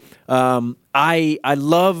special. I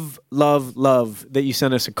love that you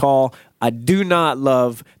sent us a call. I do not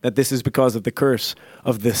love that this is because of the curse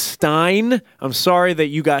of the Stein. I'm sorry that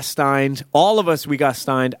you got Steined. All of us, we got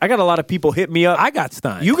Steined. I got a lot of people hit me up. I got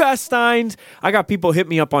Steined. You got Steined. I got people hit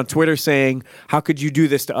me up on Twitter saying, how could you do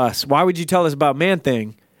this to us? Why would you tell us about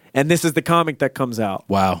Man-Thing? And this is the comic that comes out.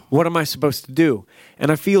 Wow. What am I supposed to do?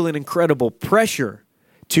 And I feel an incredible pressure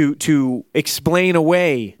to explain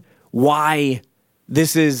away why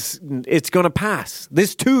it's going to pass.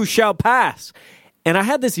 This too shall pass. And I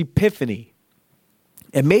had this epiphany,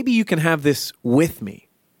 and maybe you can have this with me.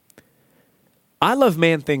 I love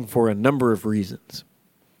Man-Thing for a number of reasons.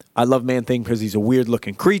 I love Man-Thing because he's a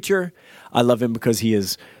weird-looking creature. I love him because he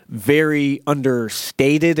is very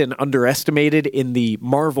understated and underestimated in the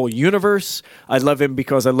Marvel Universe. I love him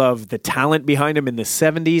because I love the talent behind him in the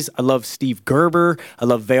 70s. I love Steve Gerber. I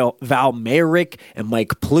love Val Merrick and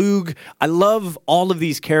Mike Plug. I love all of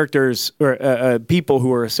these characters or people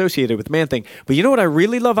who are associated with Man-Thing. But you know what I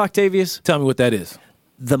really love, Octavius? Tell me what that is.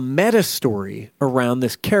 The meta story around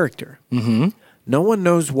this character. No one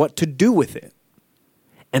knows what to do with it.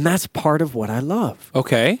 And that's part of what I love.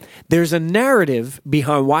 Okay. There's a narrative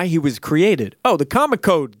behind why he was created. Oh, the comic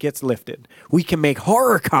code gets lifted. We can make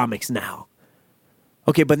horror comics now.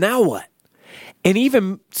 Okay, but now what? And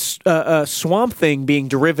even Swamp Thing being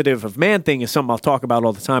derivative of Man-Thing is something I'll talk about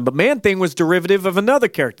all the time. But Man-Thing was derivative of another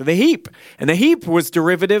character, the Heap. And the Heap was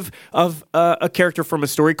derivative of a character from a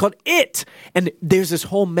story called It. And there's this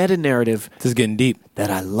whole meta-narrative This is getting deep. that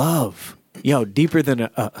I love. Yo, deeper than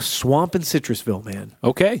a swamp in Citrusville, man.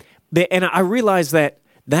 Okay. And I realize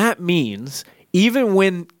that means even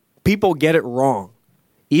when people get it wrong,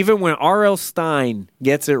 even when R.L. Stine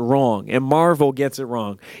gets it wrong and Marvel gets it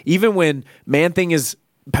wrong, even when Man-Thing is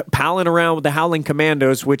palling around with the Howling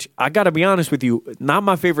Commandos, which I got to be honest with you, not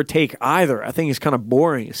my favorite take either. I think it's kind of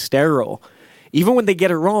boring, it's sterile. Even when they get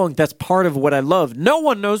it wrong, that's part of what I love. No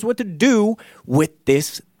one knows what to do with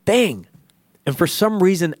this thing. And for some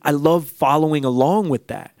reason, I love following along with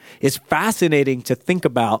that. It's fascinating to think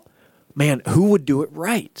about, man, who would do it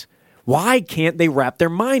right? Why can't they wrap their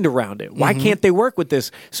mind around it? Why can't they work with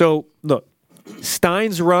this? So, look,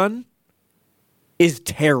 Stine's run is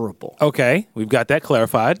terrible. Okay. We've got that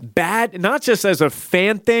clarified. Bad, not just as a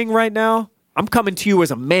fan thing right now. I'm coming to you as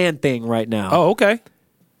a man thing right now. Oh, okay.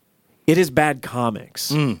 It is bad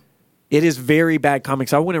comics. It is very bad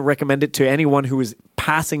comics. I wouldn't recommend it to anyone who is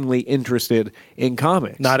passingly interested in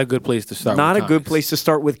comics. Not a good place to start. Not with a good comics. place to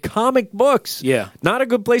start with comic books. Yeah. Not a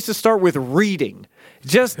good place to start with reading.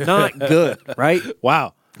 Just not good, right?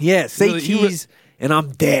 Wow. Yeah, say Really, cheese and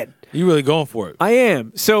I'm dead. You really going for it? I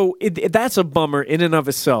am. So that's a bummer in and of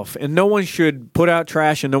itself. And no one should put out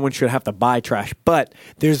trash and no one should have to buy trash. But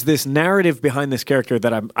there's this narrative behind this character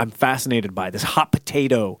that I'm fascinated by, this hot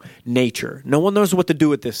potato nature. No one knows what to do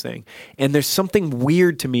with this thing. And there's something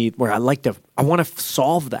weird to me where I want to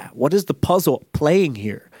solve that. What is the puzzle playing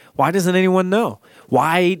here? Why doesn't anyone know?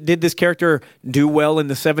 Why did this character do well in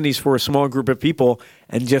the 70s for a small group of people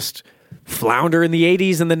and just flounder in the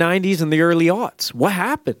 80s and the 90s and the early aughts? What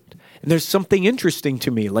happened? And there's something interesting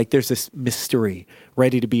to me, like there's this mystery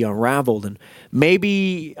ready to be unraveled. And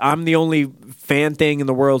maybe I'm the only fan thing in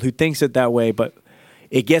the world who thinks it that way, but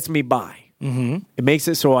it gets me by. Mm-hmm. It makes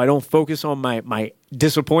it so I don't focus on my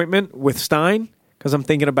disappointment with Stine because I'm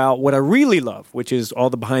thinking about what I really love, which is all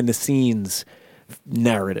the behind-the-scenes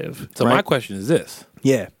narrative. So right? my question is this.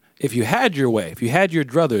 Yeah. If you had your way, if you had your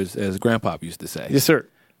druthers, as Grandpa used to say, Yes, sir.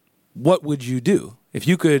 what would you do? If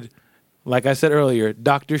you could, like I said earlier,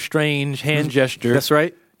 Doctor Strange hand gesture. That's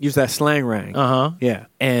right. Use that slang rang. Uh-huh. Yeah.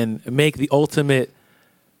 And make the ultimate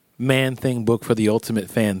man thing book for the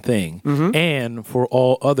ultimate fan thing. And for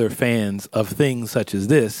all other fans of things such as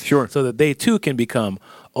this. Sure. So that they too can become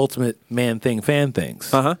ultimate man thing fan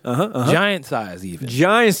things. Giant size even.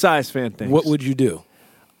 Giant size fan things. What would you do?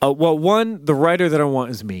 Well, one, the writer that I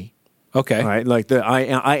want is me. Okay. All right. Like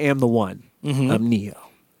I am the one. I'm Neo.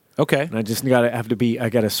 Okay. And I just I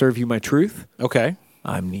gotta serve you my truth. Okay.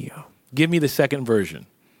 I'm Neo. Give me the second version.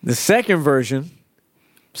 The second version,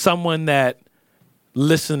 Someone that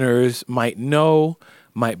listeners might know,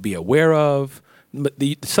 might be aware of, but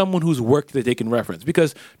someone whose work that they can reference.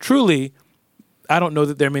 Because truly, I don't know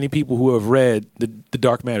that there are many people who have read the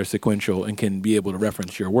Dark Matter sequential and can be able to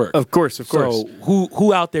reference your work. of course. So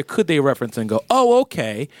who out there could they reference and go, oh,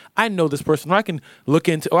 okay, I know this person, or I can look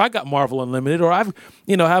into, or I got Marvel Unlimited, or I've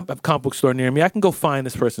have a comic book store near me. I can go find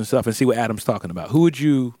this person's stuff and see what Adam's talking about. Who would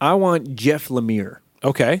you? I want Jeff Lemire.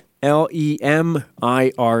 Okay. Lemire.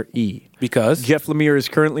 Because? Jeff Lemire is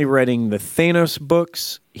currently writing the Thanos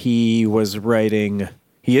books. He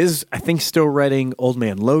is, I think, still writing Old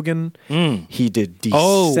Man Logan. He did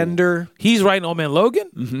Descender. He's writing Old Man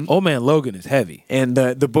Logan? Old Man Logan is heavy. And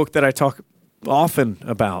the book that I talk often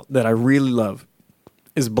about that I really love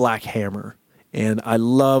is Black Hammer. And I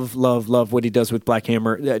love what he does with Black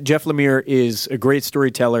Hammer. Jeff Lemire is a great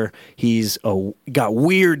storyteller. He's got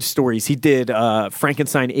weird stories. He did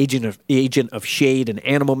Frankenstein, Agent of Shade, and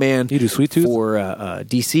Animal Man. He did Sweet Tooth? For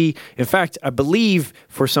DC. In fact, I believe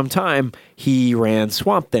for some time he ran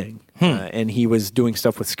Swamp Thing. And he was doing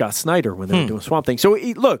stuff with Scott Snyder when they were doing Swamp Thing. So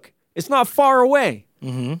look, it's not far away.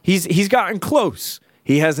 He's gotten close.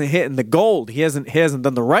 He hasn't hit the gold. He hasn't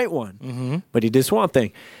done the right one. But he did Swamp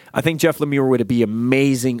Thing. I think Jeff Lemire would be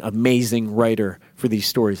amazing writer for these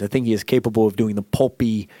stories. I think he is capable of doing the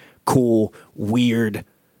pulpy, cool, weird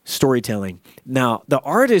storytelling. Now, the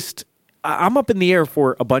artist, I'm up in the air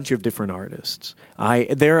for a bunch of different artists.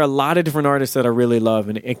 There are a lot of different artists that I really love,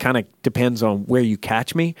 and it kind of depends on where you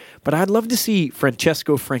catch me. But I'd love to see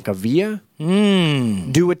Francesco Francavilla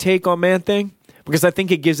do a take on Man-Thing, because I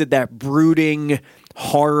think it gives it that brooding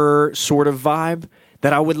horror sort of vibe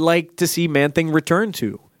that I would like to see Man-Thing return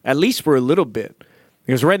to, at least for a little bit.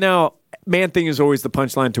 Because right now, Man-Thing is always the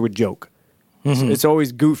punchline to a joke. It's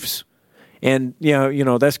always goofs. And,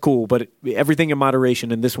 that's cool, but everything in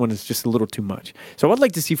moderation, and this one is just a little too much. So I'd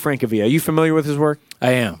like to see Francavilla. Are you familiar with his work?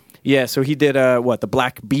 I am. Yeah, so he did, The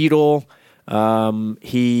Black Beetle.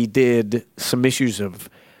 He did some issues of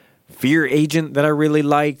Fear Agent that I really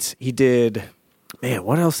liked. He did,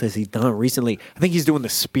 what else has he done recently? I think he's doing The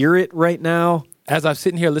Spirit right now. As I'm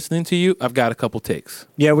sitting here listening to you, I've got a couple takes.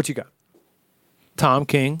 Yeah, what you got? Tom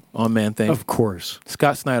King on Man-Thing. Of course.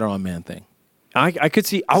 Scott Snyder on Man-Thing. I could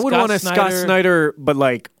see, I would want a Scott Snyder, but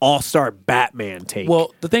like all-star Batman take.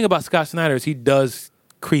 Well, the thing about Scott Snyder is he does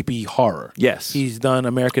creepy horror. Yes. He's done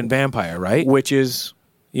American Vampire, right? Witches.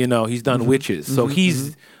 He's done Witches. So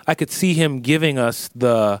I could see him giving us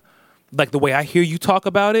the way I hear you talk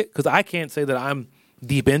about it, because I can't say that I'm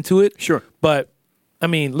deep into it. Sure. But, I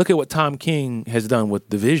mean, look at what Tom King has done with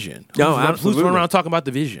Division. Absolutely. Who's running around talking about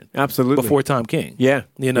Division? Absolutely. Before Tom King. Yeah.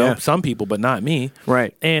 Some people, but not me.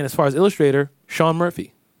 Right. And as far as illustrator, Sean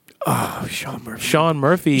Murphy. Oh, Sean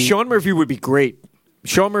Murphy. Sean Murphy would be great.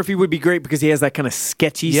 Sean Murphy would be great because he has that kind of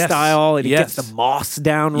sketchy style and he gets the moss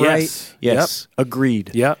down right. Yes. Yep.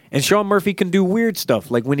 Agreed. Yep. And Sean Murphy can do weird stuff,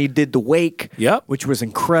 like when he did The Wake, which was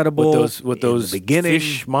incredible. With those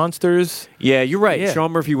fish monsters. Yeah, you're right. Yeah.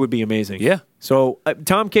 Sean Murphy would be amazing. Yeah. So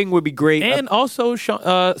Tom King would be great. And also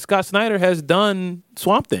Scott Snyder has done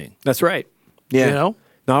Swamp Thing. That's right. Yeah.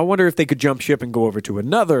 Now I wonder if they could jump ship and go over to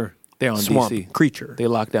another swamp DC. creature. They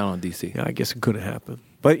locked down on DC. Yeah, I guess it couldn't happen.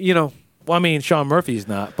 But, Well, I mean, Sean Murphy's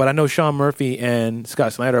not, but I know Sean Murphy and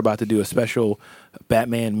Scott Snyder are about to do a special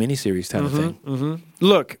Batman miniseries kind of thing.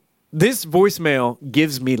 Look, this voicemail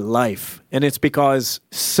gives me life, and it's because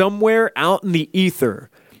somewhere out in the ether,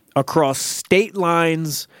 across state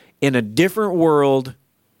lines, in a different world,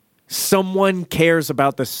 someone cares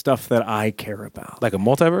about the stuff that I care about. Like a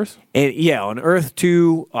multiverse? And on Earth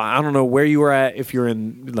 2, I don't know where you were at, if you're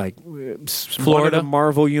in like Florida, one of the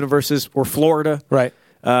Marvel universes, or Florida. Right.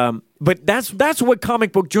 But that's what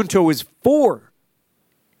Comic Book Junto is for.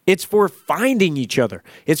 It's for finding each other.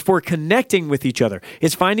 It's for connecting with each other.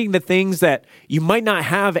 It's finding the things that you might not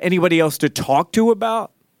have anybody else to talk to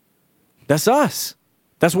about. That's us.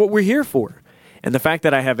 That's what we're here for. And the fact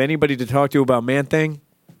that I have anybody to talk to about Man-Thing,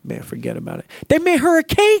 man, forget about it. They made her a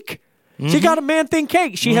cake. She got a Man-Thing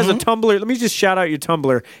cake. She has a Tumblr. Let me just shout out your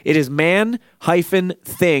Tumblr. It is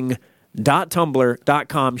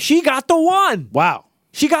man-thing.tumblr.com. She got the one. Wow.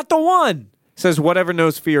 She got the one. Says whatever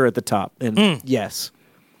knows fear at the top. And yes.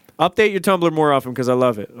 Update your Tumblr more often because I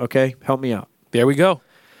love it. Okay? Help me out. There we go.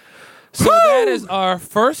 So that is our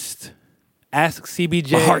first Ask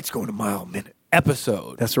CBJ My heart's going a mile a minute.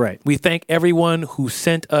 episode. That's right. We thank everyone who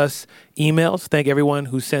sent us emails. Thank everyone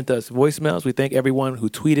who sent us voicemails. We thank everyone who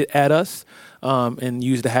tweeted at us and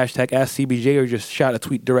used the hashtag AskCBJ or just shot a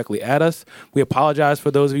tweet directly at us. We apologize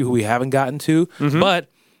for those of you who we haven't gotten to, but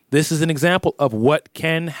this is an example of what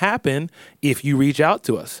can happen if you reach out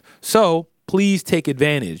to us. So please take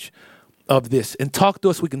advantage of this and talk to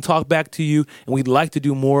us. We can talk back to you, and we'd like to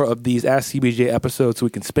do more of these Ask CBJ episodes so we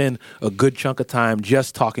can spend a good chunk of time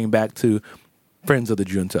just talking back to friends of the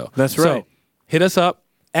Junto. That's right. So hit us up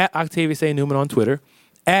at Octavius A. Newman on Twitter,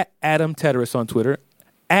 at Adam Teteris on Twitter,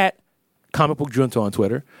 at Comic Book Junto on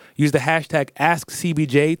Twitter. Use the hashtag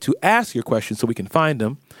AskCBJ to ask your questions so we can find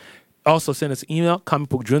them. Also, send us an email,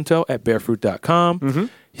 comicbookjunto@bearfruit.com.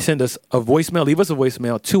 You send us a voicemail. Leave us a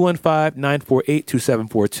voicemail,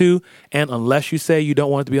 215-948-2742. And unless you say you don't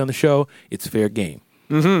want it to be on the show, it's fair game.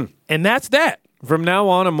 And that's that. From now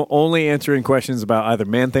on, I'm only answering questions about either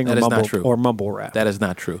Man-Thing That is not true. or Mumble Rap. That is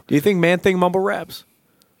not true. Do you think Man-Thing Mumble Raps?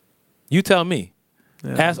 You tell me.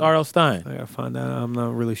 Ask R.L. Stein. I gotta find out. I'm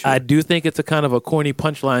not really sure. I do think it's a kind of a corny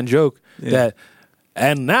punchline joke that,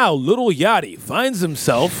 and now Little Yachty finds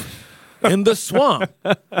himself in the swamp.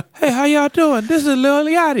 Hey, how y'all doing? This is Lil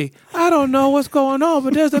Yachty. I don't know what's going on,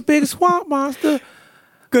 but there's a big swamp monster.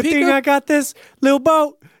 Good thing I got this little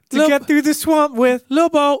boat to get through the swamp with. Little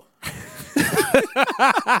boat.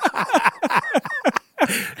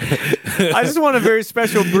 I just want a very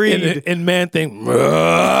special breed. In Man-Thing. Whatever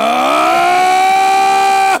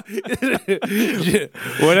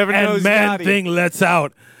And knows Man-Thing lets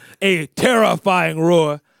out a terrifying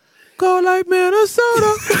roar. Go like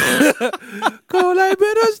Minnesota. Go like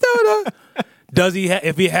Minnesota. Does he?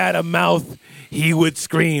 If he had a mouth, he would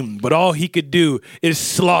scream. But all he could do is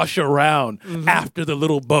slosh around after the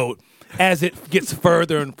little boat as it gets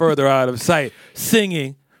further and further out of sight,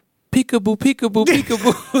 singing, peekaboo, peekaboo,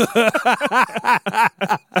 peekaboo.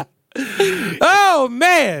 Oh,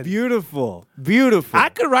 man. Beautiful. Beautiful. I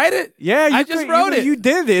could write it. Yeah, I just wrote it. You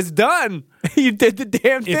did it. It's done. You did the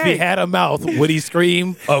damn thing. If he had a mouth, would he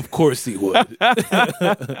scream? Of course he would.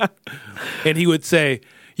 And he would say,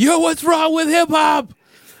 "Yo, what's wrong with hip hop?"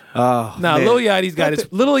 Oh, Now, man. Lil Yachty's got his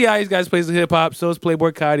plays the hip hop. So does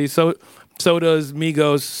Playboy Carti. So does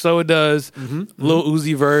Migos. So does Lil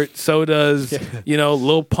Uzi Vert. So does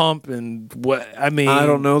Lil Pump and what I mean. I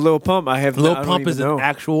don't know Lil Pump. Lil Pump is an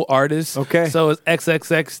actual artist. Okay. So is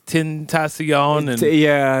XXX Tentacion and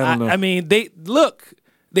yeah. I don't know. I mean they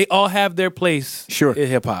all have their place Sure. in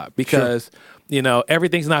hip hop because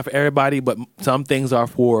everything's not for everybody, but some things are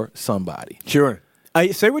for somebody. Sure.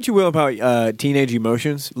 I say what you will about Teenage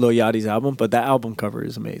Emotions, Lil Yachty's album, but that album cover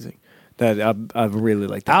is amazing. That I really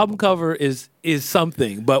like. That Album cover is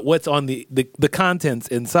something, but what's on the contents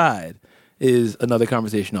inside is another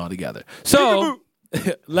conversation altogether. So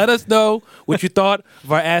let us know what you thought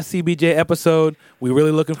of our Ask CBJ episode. We're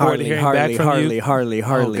really looking forward to hearing back from you. Harley.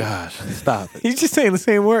 Oh gosh, stop it. He's just saying the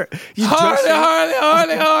same word.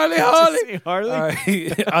 Harley. Harley. All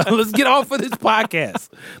right, let's get off of this podcast.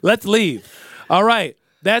 Let's leave. All right,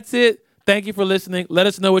 that's it. Thank you for listening. Let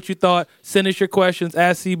us know what you thought. Send us your questions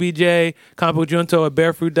at CBJ, Junto at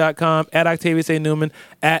barefruit.com, at Octavius A. Newman,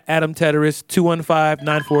 at Adam Teteris,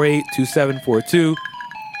 215-948-2742.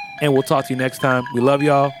 And we'll talk to you next time. We love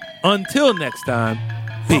y'all. Until next time,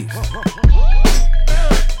 peace.